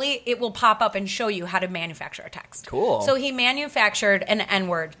 Literally, it will pop up and show you how to manufacture a text. Cool. So he manufactured an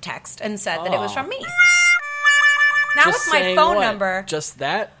N-word text and said that it was from me. Now Just with my saying phone what? number. Just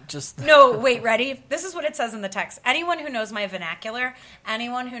that? Just No, wait, ready? This is what it says in the text. Anyone who knows my vernacular,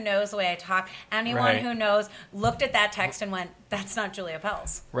 anyone who knows the way I talk, anyone Right. who knows, looked at that text and went, that's not Julia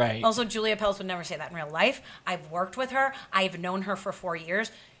Pels. Right. Also, Julia Pels would never say that in real life. I've worked with her. I've known her for 4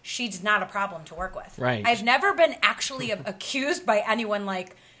 years. She's not a problem to work with. Right. I've never been actually accused by anyone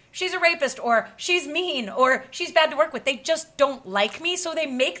like, she's a rapist, or she's mean, or she's bad to work with. They just don't like me, so they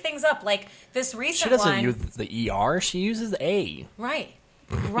make things up. Like this recent she doesn't one. use the ER. She uses A. Right.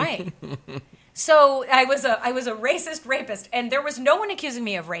 So I was a racist rapist, and there was no one accusing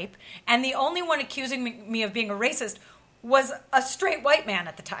me of rape, and the only one accusing me of being a racist was a straight white man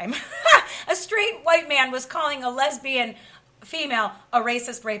at the time. A straight white man was calling a lesbian female a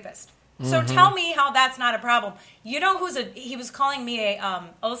racist rapist. So tell me how that's not a problem. You know he was calling me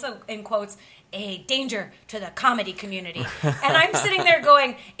also in quotes, a danger to the comedy community. And I'm sitting there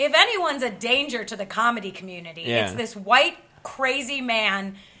going, if anyone's a danger to the comedy community, it's this white, crazy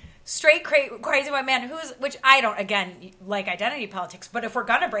man, straight crazy white man which I don't, again, like identity politics, but if we're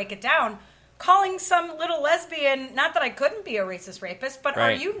going to break it down, calling some little lesbian, not that I couldn't be a racist rapist, but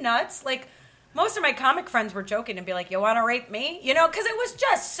Right. are you nuts? Like, most of my comic friends were joking and be like, you want to rape me? You know, because it was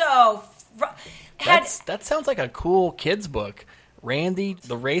just so... That sounds like a cool kid's book. Randy,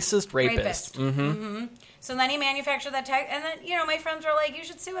 the racist rapist. Mm-hmm. So then he manufactured that tag, and then, my friends were like, you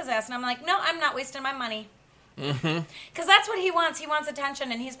should sue his ass. And I'm like, no, I'm not wasting my money. Mm-hmm. Because that's what he wants. He wants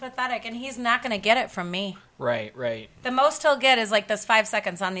attention, and he's pathetic, and he's not going to get it from me. Right. The most he'll get is like this 5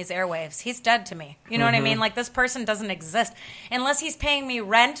 seconds on these airwaves. He's dead to me. You know what I mean? Like, this person doesn't exist. Unless he's paying me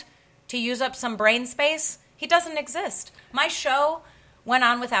rent to use up some brain space, he doesn't exist. My show went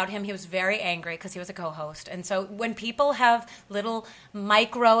on without him. He was very angry because he was a co-host. And so when people have little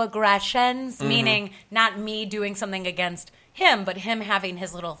microaggressions, meaning not me doing something against him, but him having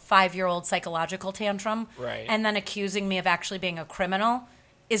his little 5-year-old psychological tantrum, Right. and then accusing me of actually being a criminal,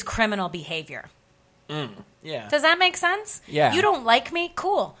 is criminal behavior. Yeah. Does that make sense? Yeah. You don't like me?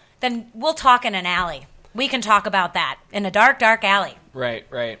 Cool. Then we'll talk in an alley. We can talk about that in a dark, dark alley. Right.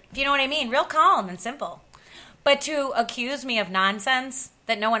 If you know what I mean. Real calm and simple. But to accuse me of nonsense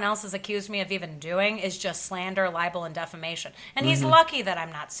that no one else has accused me of even doing is just slander, libel, and defamation. And he's lucky that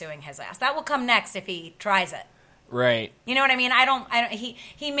I'm not suing his ass. That will come next if he tries it. Right. You know what I mean? I don't.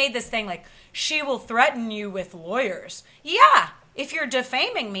 He made this thing like, she will threaten you with lawyers. Yeah. If you're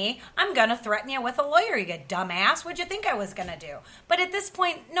defaming me, I'm going to threaten you with a lawyer, you dumbass. What'd you think I was going to do? But at this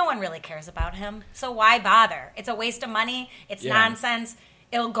point, no one really cares about him. So why bother? It's a waste of money. It's nonsense.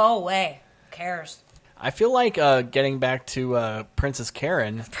 It'll go away. Who cares? I feel like getting back to Princess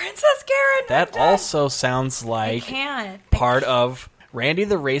Karen. Princess Karen! That also sounds like part of Randy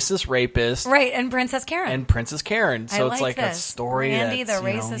the Racist Rapist. Right, and Princess Karen. And Princess Karen. So it's like this. a story Randy the that's,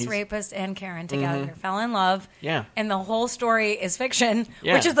 Racist Rapist and Karen together fell in love. Yeah. And the whole story is fiction,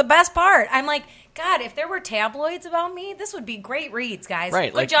 Yeah. which is the best part. I'm like, God, if there were tabloids about me, this would be great reads, guys.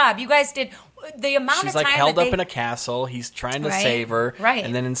 Right, Good like- job. You guys did the amount She's of like time held that up in a castle. He's trying to Right, save her. right.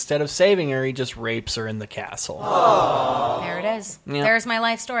 And then instead of saving her, he just rapes her in the castle. There it is. Yeah. There's my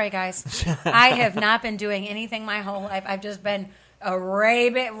life story, guys. I have not been doing anything my whole life. I've just been a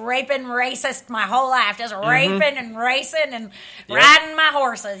raping racist my whole life. Just raping and racing and riding my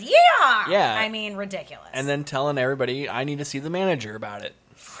horses. Yeah! Yeah. I mean, ridiculous. And then telling everybody, I need to see the manager about it.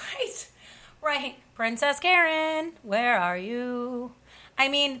 Right. Princess Karen, where are you? I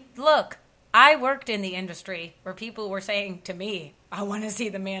mean, look, I worked in the industry where people were saying to me, I want to see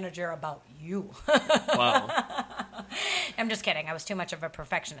the manager about you. Wow. I'm just kidding. I was too much of a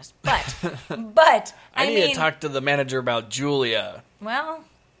perfectionist. But I need mean, to talk to the manager about Julia. well,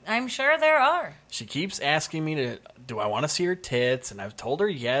 I'm sure there are. She keeps asking me do I want to see her tits? And I've told her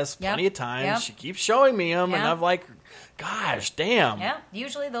yes plenty of times. Yep. She keeps showing me them, and Yep. I'm like, gosh, damn. Yeah,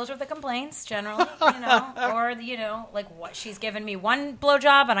 usually those are the complaints, generally, or, like what she's given me one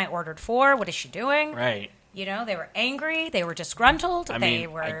blowjob and I ordered 4. What is she doing? Right. They were angry. They were disgruntled. I they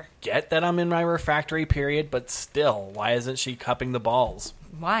mean, were. I get that I'm in my refractory period, but still, why isn't she cupping the balls?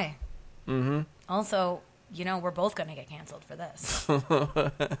 Why? Mm-hmm. Also, we're both going to get canceled for this.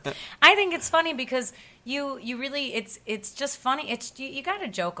 I think it's funny because you really it's just funny. It's you got to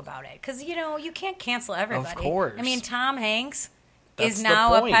joke about it because you can't cancel everybody. Of course. I mean, Tom Hanks That's is the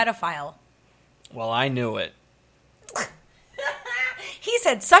now a point. pedophile. Well, I knew it. He's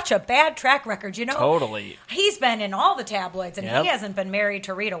had such a bad track record, Totally. He's been in all the tabloids, and Yep. he hasn't been married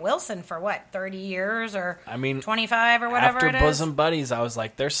to Rita Wilson for, 30 years or I mean, 25 or whatever after it is? Bosom Buddies, I was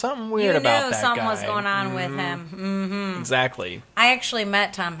like, there's something You weird about knew that something guy. was going on with him. Mm-hmm. Exactly. I actually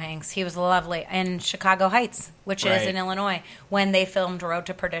met Tom Hanks. He was lovely in Chicago Heights, which is Right. in Illinois, when they filmed Road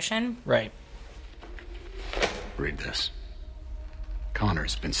to Perdition. Right. Read this.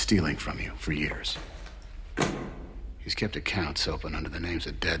 Connor's been stealing from you for years. He's kept accounts open under the names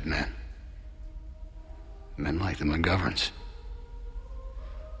of dead men. Men like the McGoverns.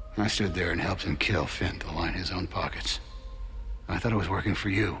 I stood there and helped him kill Finn to line his own pockets. I thought I was working for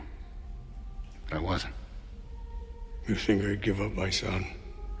you, but I wasn't. You think I'd give up my son?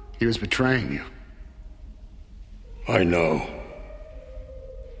 He was betraying you. I know.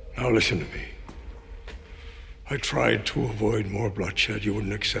 Now listen to me. I tried to avoid more bloodshed. You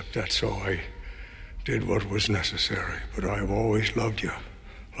wouldn't accept that, so I did what was necessary. But I've always loved you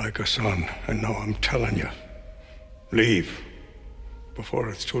like a son, and now I'm telling you, leave before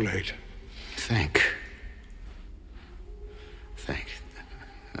it's too late. Think.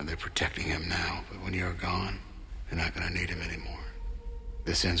 Now, they're protecting him now, but when you're gone, they're not going to need him anymore.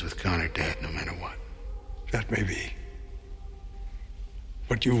 This ends with Connor dead, no matter what. That may be.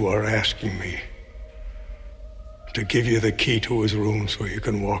 But you are asking me to give you the key to his room so you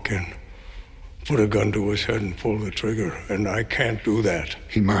can walk in, put a gun to his head and pull the trigger, and I can't do that.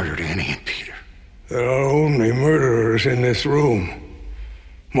 He murdered Annie and Peter. There are only murderers in this room.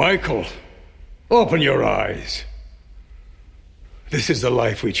 Michael, open your eyes. This is the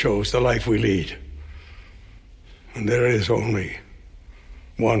life we chose, the life we lead. And there is only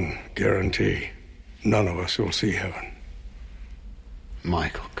one guarantee. None of us will see heaven.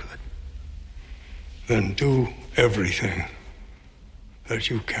 Michael could. Then do everything that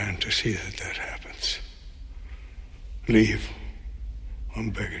you can to see that that happens. Leave.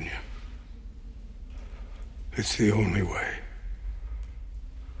 I'm begging you. It's the only way.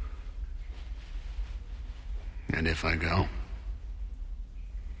 And if I go?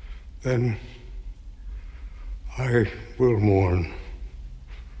 Then I will mourn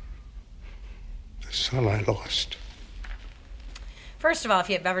the son I lost. First of all, if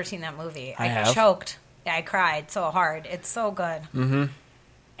you've ever seen that movie, I I have. choked. I cried so hard. It's so good. Mm-hmm.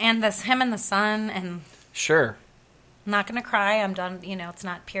 And him and the son, and Sure. I'm not going to cry. I'm done. You know, it's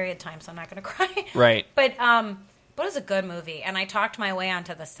not period time, so I'm not going to cry. Right. But it was a good movie, and I talked my way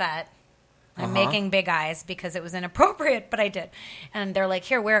onto the set. I'm making big eyes because it was inappropriate, but I did. And they're like,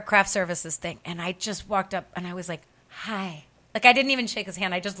 here, wear a craft services thing. And I just walked up, and I was like, hi. Like, I didn't even shake his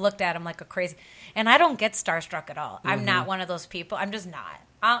hand. I just looked at him like a crazy. And I don't get starstruck at all. I'm not one of those people. I'm just not.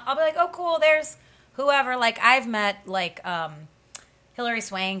 I'll be like, oh, cool, there's whoever. Like, I've met, like, Hilary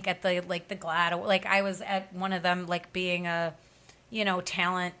Swank at the GLAAD. Like, I was at one of them, like, being a,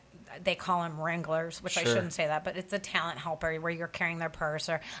 talent. They call them wranglers, which I shouldn't say that, but it's a talent helper where you're carrying their purse.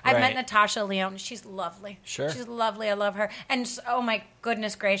 Or I've met Natasha Lyonne. She's lovely. Sure. She's lovely. I love her. And, oh, my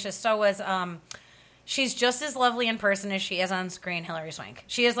goodness gracious, so was... she's just as lovely in person as she is on screen, Hilary Swank.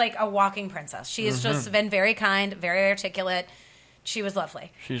 She is like a walking princess. She has just been very kind, very articulate. She was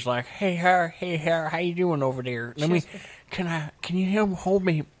lovely. She's like, hey, how you doing over there? Can you hold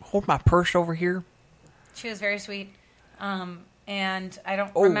my purse over here? She was very sweet. And I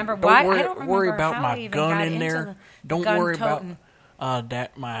don't remember why. I don't worry remember about how my I even gun got in into there. Don't gun worry toting. about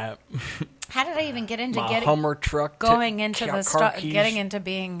that. My How did I even get into my Hummer truck going into car the keys. getting into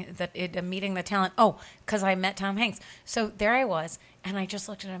being meeting the talent? Oh, because I met Tom Hanks. So there I was, and I just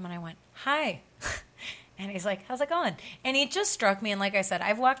looked at him and I went, "Hi," and he's like, "How's it going?" And he just struck me. And like I said,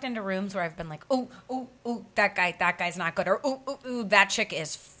 I've walked into rooms where I've been like, "Ooh, that guy's not good," or "Ooh, that chick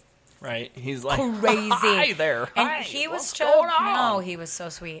is." Right, he's like crazy. Hi there. And Hi, he was what's so going on? no, he was so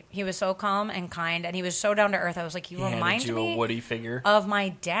sweet. He was so calm and kind, and he was so down to earth. I was like, you remind handed you me a Woody figure of my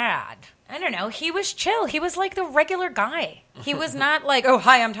dad. I don't know. He was chill. He was like the regular guy. He was not like, oh,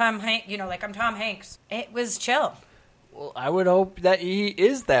 hi, I'm Tom Hanks. Like I'm Tom Hanks. It was chill. Well, I would hope that he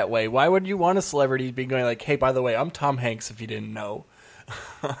is that way. Why would you want a celebrity to be going like, hey, by the way, I'm Tom Hanks if you didn't know?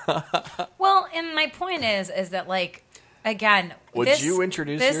 Well, and my point is that like, again, would you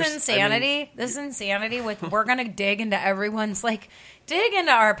introduce this insanity? This insanity with we're gonna dig into everyone's dig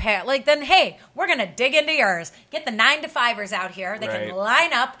into our past. Like then, hey, we're gonna dig into yours. Get the 9-to-5ers out here. They can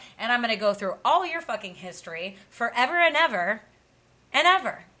line up, and I'm gonna go through all your fucking history forever and ever, and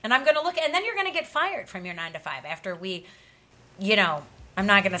ever. And I'm gonna look, and then you're gonna get fired from your 9-to-5 after we, I'm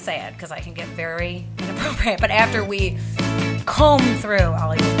not gonna say it because I can get very inappropriate. But after we comb through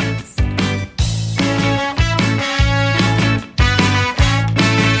all your things.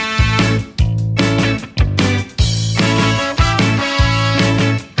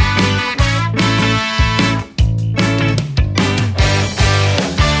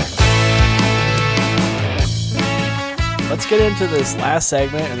 Let's get into this last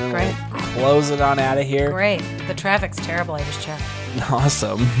segment, and then we'll close it on out of here. Great. The traffic's terrible. I just checked.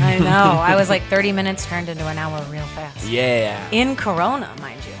 Awesome. I know. I was like 30 minutes turned into an hour real fast. Yeah. In Corona,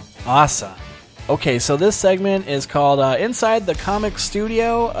 mind you. Awesome. Okay, so this segment is called Inside the Comic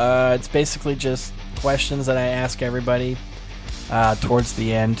Studio. It's basically just questions that I ask everybody towards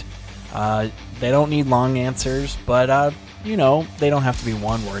the end. They don't need long answers, but, they don't have to be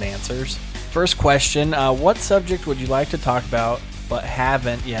one-word answers. First question, what subject would you like to talk about but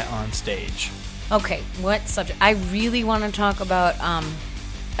haven't yet on stage? Okay, what subject? I really want to talk about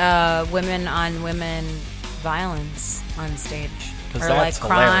women on women violence on stage. Or like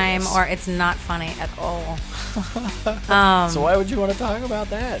crime, hilarious. or it's not funny at all. So why would you want to talk about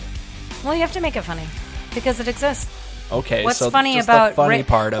that? Well, you have to make it funny because it exists. Okay, what's so funny just about the funny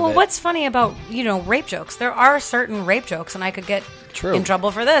part of it. Well, what's funny about rape jokes? There are certain rape jokes, and I could get in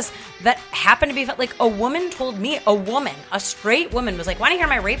trouble for this, that happen to be like a woman told me. A straight woman was like, "Want to hear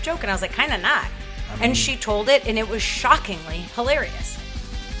my rape joke?" And I was like, "Kind of not." And she told it, and it was shockingly hilarious.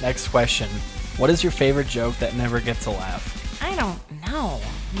 Next question: what is your favorite joke that never gets a laugh? I don't know.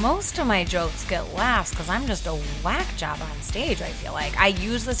 Most of my jokes get laughs because I'm just a whack job on stage, I feel like. I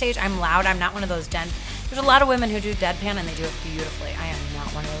use the stage. I'm loud. I'm not one of those There's a lot of women who do deadpan, and they do it beautifully. I am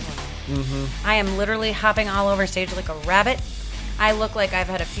not one of those women. Mm-hmm. I am literally hopping all over stage like a rabbit. I look like I've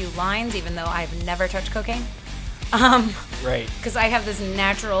had a few lines, even though I've never touched cocaine. Right. Because I have this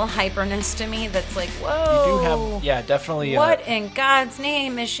natural hyperness to me that's like, whoa. You do have, yeah, definitely. What in God's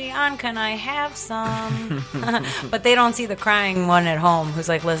name is she on? Can I have some? But they don't see the crying one at home who's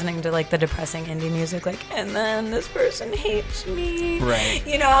like listening to like the depressing indie music, like, and then this person hates me. Right.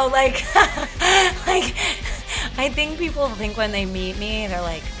 Like I think people think when they meet me, they're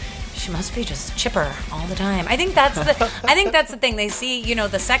like, she must be just chipper all the time. I think that's the thing. They see,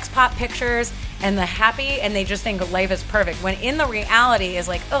 the sex pop pictures and the happy, and they just think life is perfect. When in the reality is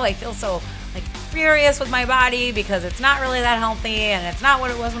like, oh, I feel so like furious with my body because it's not really that healthy, and it's not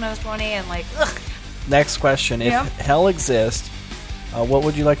what it was when I was 20, and like, ugh. Next question: if hell exists, what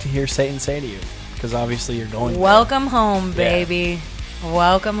would you like to hear Satan say to you? Because obviously you're going. Welcome home, baby.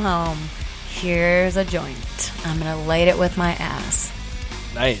 welcome home. Here's a joint. I'm going to light it with my ass.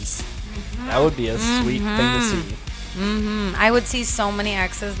 Nice. That would be a sweet thing to see. I would see so many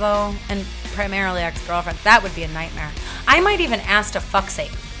exes, though, and primarily ex-girlfriends. That would be a nightmare. I might even ask to fuck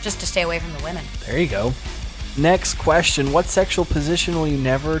Satan, just to stay away from the women. There you go. Next question. What sexual position will you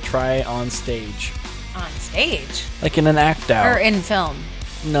never try on stage? On stage? Like in an act out. Or in film?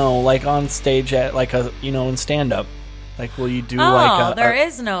 No, like on stage at like a, in stand-up. Like, will you do like a... there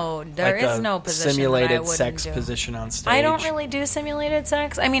is no position simulated that I wouldn't sex do. Position on stage. I don't really do simulated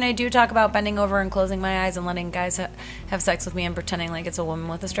sex. I mean, I do talk about bending over and closing my eyes and letting guys have sex with me and pretending like it's a woman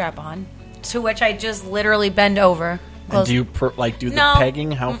with a strap on. To which I just literally bend over. And do you do the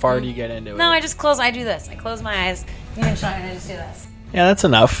pegging? How far do you get into it? No, I just close. I do this. I close my eyes. You can show me. I just do this. Yeah, that's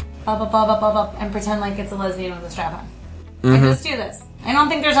enough. Up, and pretend like it's a lesbian with a strap on. I just do this. I don't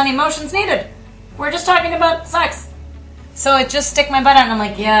think there's any motions needed. We're just talking about sex. So I just stick my butt out and I'm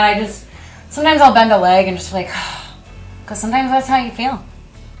like, sometimes I'll bend a leg and just like, because sometimes that's how you feel.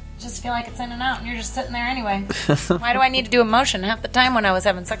 Just feel like it's in and out and you're just sitting there anyway. Why do I need to do a motion? Half the time when I was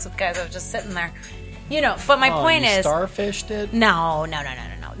having sex with guys, I was just sitting there. But my point is... starfished it? No.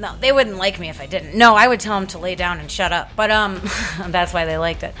 They wouldn't like me if I didn't. No, I would tell them to lay down and shut up. But that's why they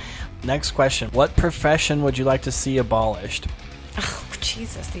liked it. Next question. What profession would you like to see abolished? Oh,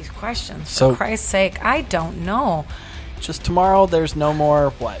 Jesus, these questions. So, for Christ's sake, I don't know. Just tomorrow, there's no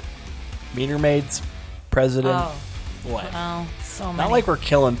more, meter maids, president, what? Oh, so many. Not like we're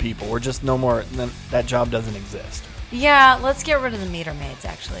killing people. We're just no more, that job doesn't exist. Yeah, let's get rid of the meter maids,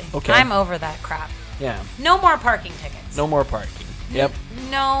 actually. Okay. I'm over that crap. Yeah. No more parking tickets. No more parking. Yep.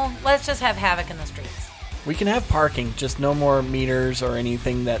 No, let's just have havoc in the streets. We can have parking, just no more meters or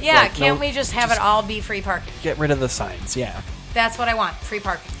anything that... Yeah, can't we just have it all be free parking? Get rid of the signs, yeah. That's what I want, free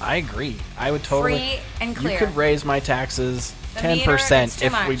parking. I agree. I would totally... Free and clear. You could raise my taxes The 10%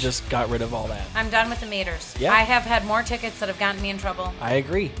 if much. we just got rid of all that. I'm done with the meters. Yeah. I have had more tickets that have gotten me in trouble. I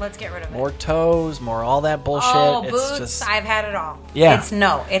agree. Let's get rid of it. More toes, more all that bullshit. Oh, it's boots, just... I've had it all. Yeah.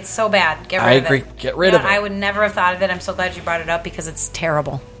 It's so bad. Get rid I of agree. it. Get rid of it. I would never have thought of it. I'm so glad you brought it up because it's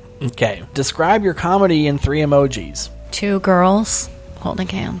terrible. Okay. Describe your comedy in 3 emojis. 2 girls holding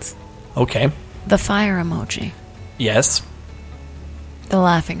hands. Okay. The fire emoji. Yes. The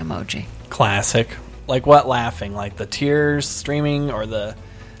laughing emoji. Classic. Like what laughing? Like the tears streaming or the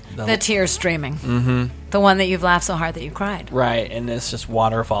tears streaming. Mm-hmm. The one that you've laughed so hard that you cried. Right, and it's just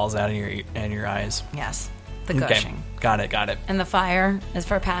water falls out of your eyes. Yes. The gushing. Okay. Got it. And the fire is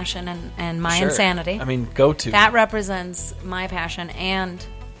for passion and my insanity. I mean, go to. That represents my passion and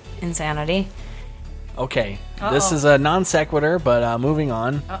insanity. Okay. Uh-oh. This is a non sequitur, but moving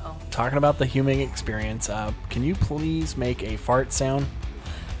on. Uh-oh. Talking about the human experience, can you please make a fart sound?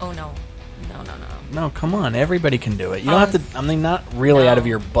 Oh, no. No, come on. Everybody can do it. You don't have to... I mean, not really out of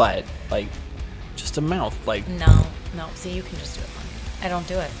your butt. Like, just a mouth. Like... No. See, you can just do it. I don't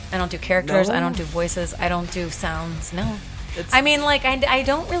do it. I don't do characters. No? I don't do voices. I don't do sounds. No. I mean, like, I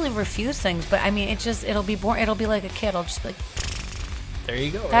don't really refuse things, but, I mean, it'll be boring. It'll be like a kid. I'll just be like... There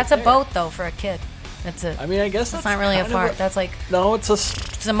you go. That's right a there. boat, though, for a kid. That's it. I mean, I guess that's not really a fart. That's like... No, it's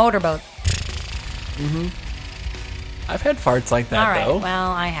a motorboat. Mm-hmm. I've had farts like that, All right. though.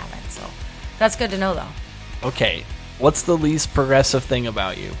 Well, I haven't, so... That's good to know, though. Okay. What's the least progressive thing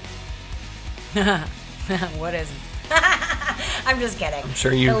about you? What is it? I'm just kidding. I'm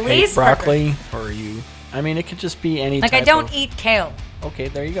sure you The hate least broccoli, or you... I mean, it could just be any Like, type I don't of... eat kale. Okay,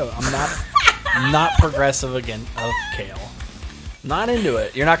 there you go. I'm not progressive again of kale. Not into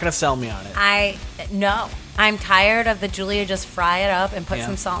it. You're not going to sell me on it. No. I'm tired of the Julia just fry it up and put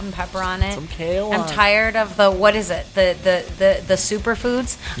some salt and pepper on it. Some kale. I'm tired of the, what is it? The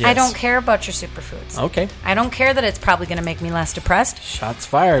superfoods. Yes. I don't care about your superfoods. Okay. I don't care that it's probably going to make me less depressed. Shots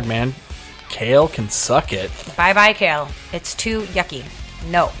fired, man. Kale can suck it. Bye-bye, kale. It's too yucky.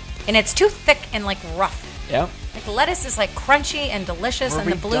 No. And it's too thick and, like, rough. Yep. Like, lettuce is, like, crunchy and delicious, and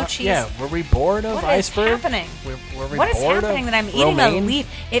the blue cheese. Yeah, were we bored of iceberg? What is happening? Were we What is bored happening of that I'm eating a romaine?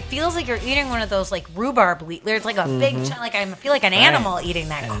 leaf? It feels like you're eating one of those, like, rhubarb leaf. There's, like, a big chunk. Like, I feel like an animal eating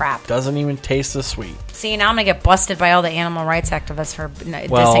that And crap. It doesn't even taste as sweet. See, now I'm going to get busted by all the animal rights activists for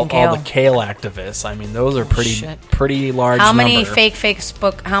Well, dissing kale. all the kale activists. I mean, those are pretty large How many number.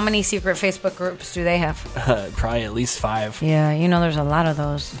 how many secret Facebook groups do they have? Probably at least 5. Yeah, you know there's a lot of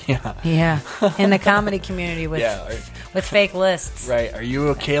those. Yeah. Yeah. In the comedy community with fake lists. Right. Are you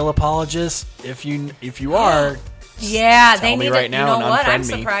a kale apologist? If you are, yeah, tell they me need right to, now you know and what? unfriend I'm me.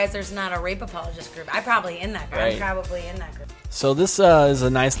 surprised there's not a rape apologist group. I'm probably in that group. Right. I'm probably in that group. So this is a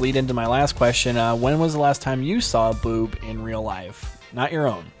nice lead into my last question. When was the last time you saw a boob in real life? Not your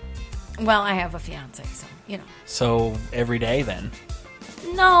own. Well, I have a fiance, so, you know. So every day then?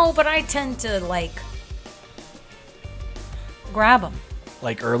 No, but I tend to, like, grab them.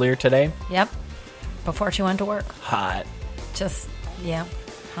 Like earlier today? Yep. Before she went to work. Hot. Just, yeah.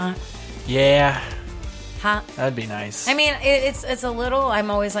 Hot. Yeah. Hot. That'd be nice. I mean, it's a little, I'm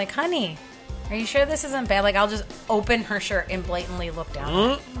always like, honey, are you sure this isn't bad? Like, I'll just open her shirt and blatantly look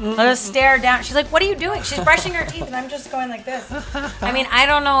down. I'll just stare down. She's like, what are you doing? She's brushing her teeth, and I'm just going like this. I mean, I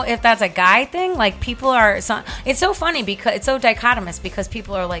don't know if that's a guy thing. Like, people are... it's so funny because... It's so dichotomous because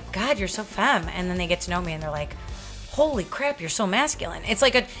people are like, God, you're so femme. And then they get to know me, and they're like, holy crap, you're so masculine. It's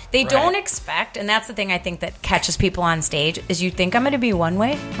like they don't expect, and that's the thing I think that catches people on stage, is you think I'm going to be one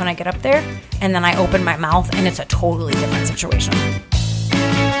way when I get up there, and then I open my mouth, and it's a totally different situation.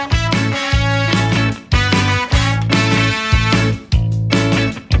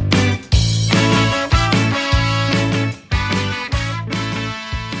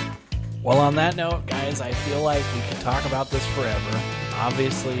 Well, on that note, guys, I feel like we could talk about this forever.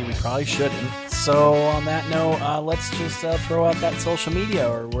 Obviously, we probably shouldn't. So, on that note, let's just throw out that social media,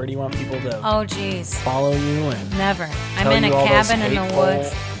 or where do you want people to follow you? And never. I'm in a cabin in the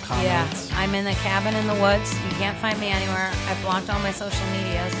woods. Comments. Yeah, I'm in a cabin in the woods. You can't find me anywhere. I've blocked all my social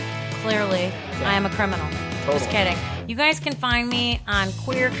medias. Clearly, I am a criminal. Totally. Just kidding. You guys can find me on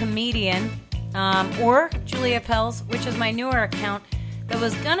Queer Comedian or Julia Pels, which is my newer account that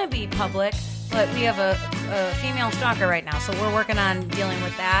was going to be public, but we have a female stalker right now, so we're working on dealing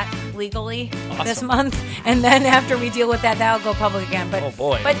with that legally this month. And then after we deal with that, that'll go public again. But, oh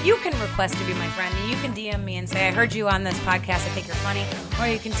boy. But you can request to be my friend, and you can DM me and say, I heard you on this podcast, I think you're funny.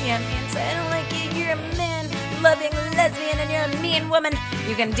 Or you can DM me and say, I don't like you, you're a man-loving lesbian, and you're a mean woman.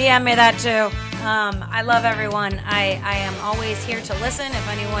 You can DM me that too. I love everyone. I am always here to listen if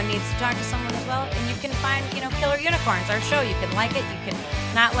anyone needs to talk to someone as well. And you can find, Killer Unicorns, our show. You can like it, you can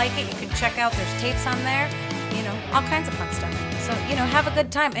not like it, you can check out, there's tapes on there, all kinds of fun stuff. So, have a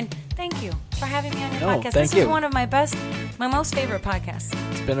good time. And thank you for having me on your podcast. This is one of my most favorite podcasts.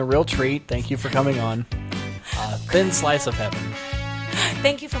 It's been a real treat. Thank you for coming on. Thin slice of heaven.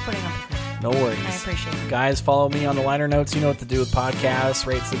 Thank you for putting up with me. No worries. I appreciate it. Guys, follow me on the liner notes. You know what to do with podcasts.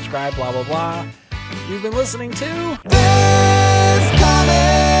 Rate, subscribe, blah, blah, blah. You've been listening to... This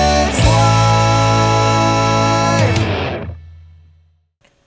Comic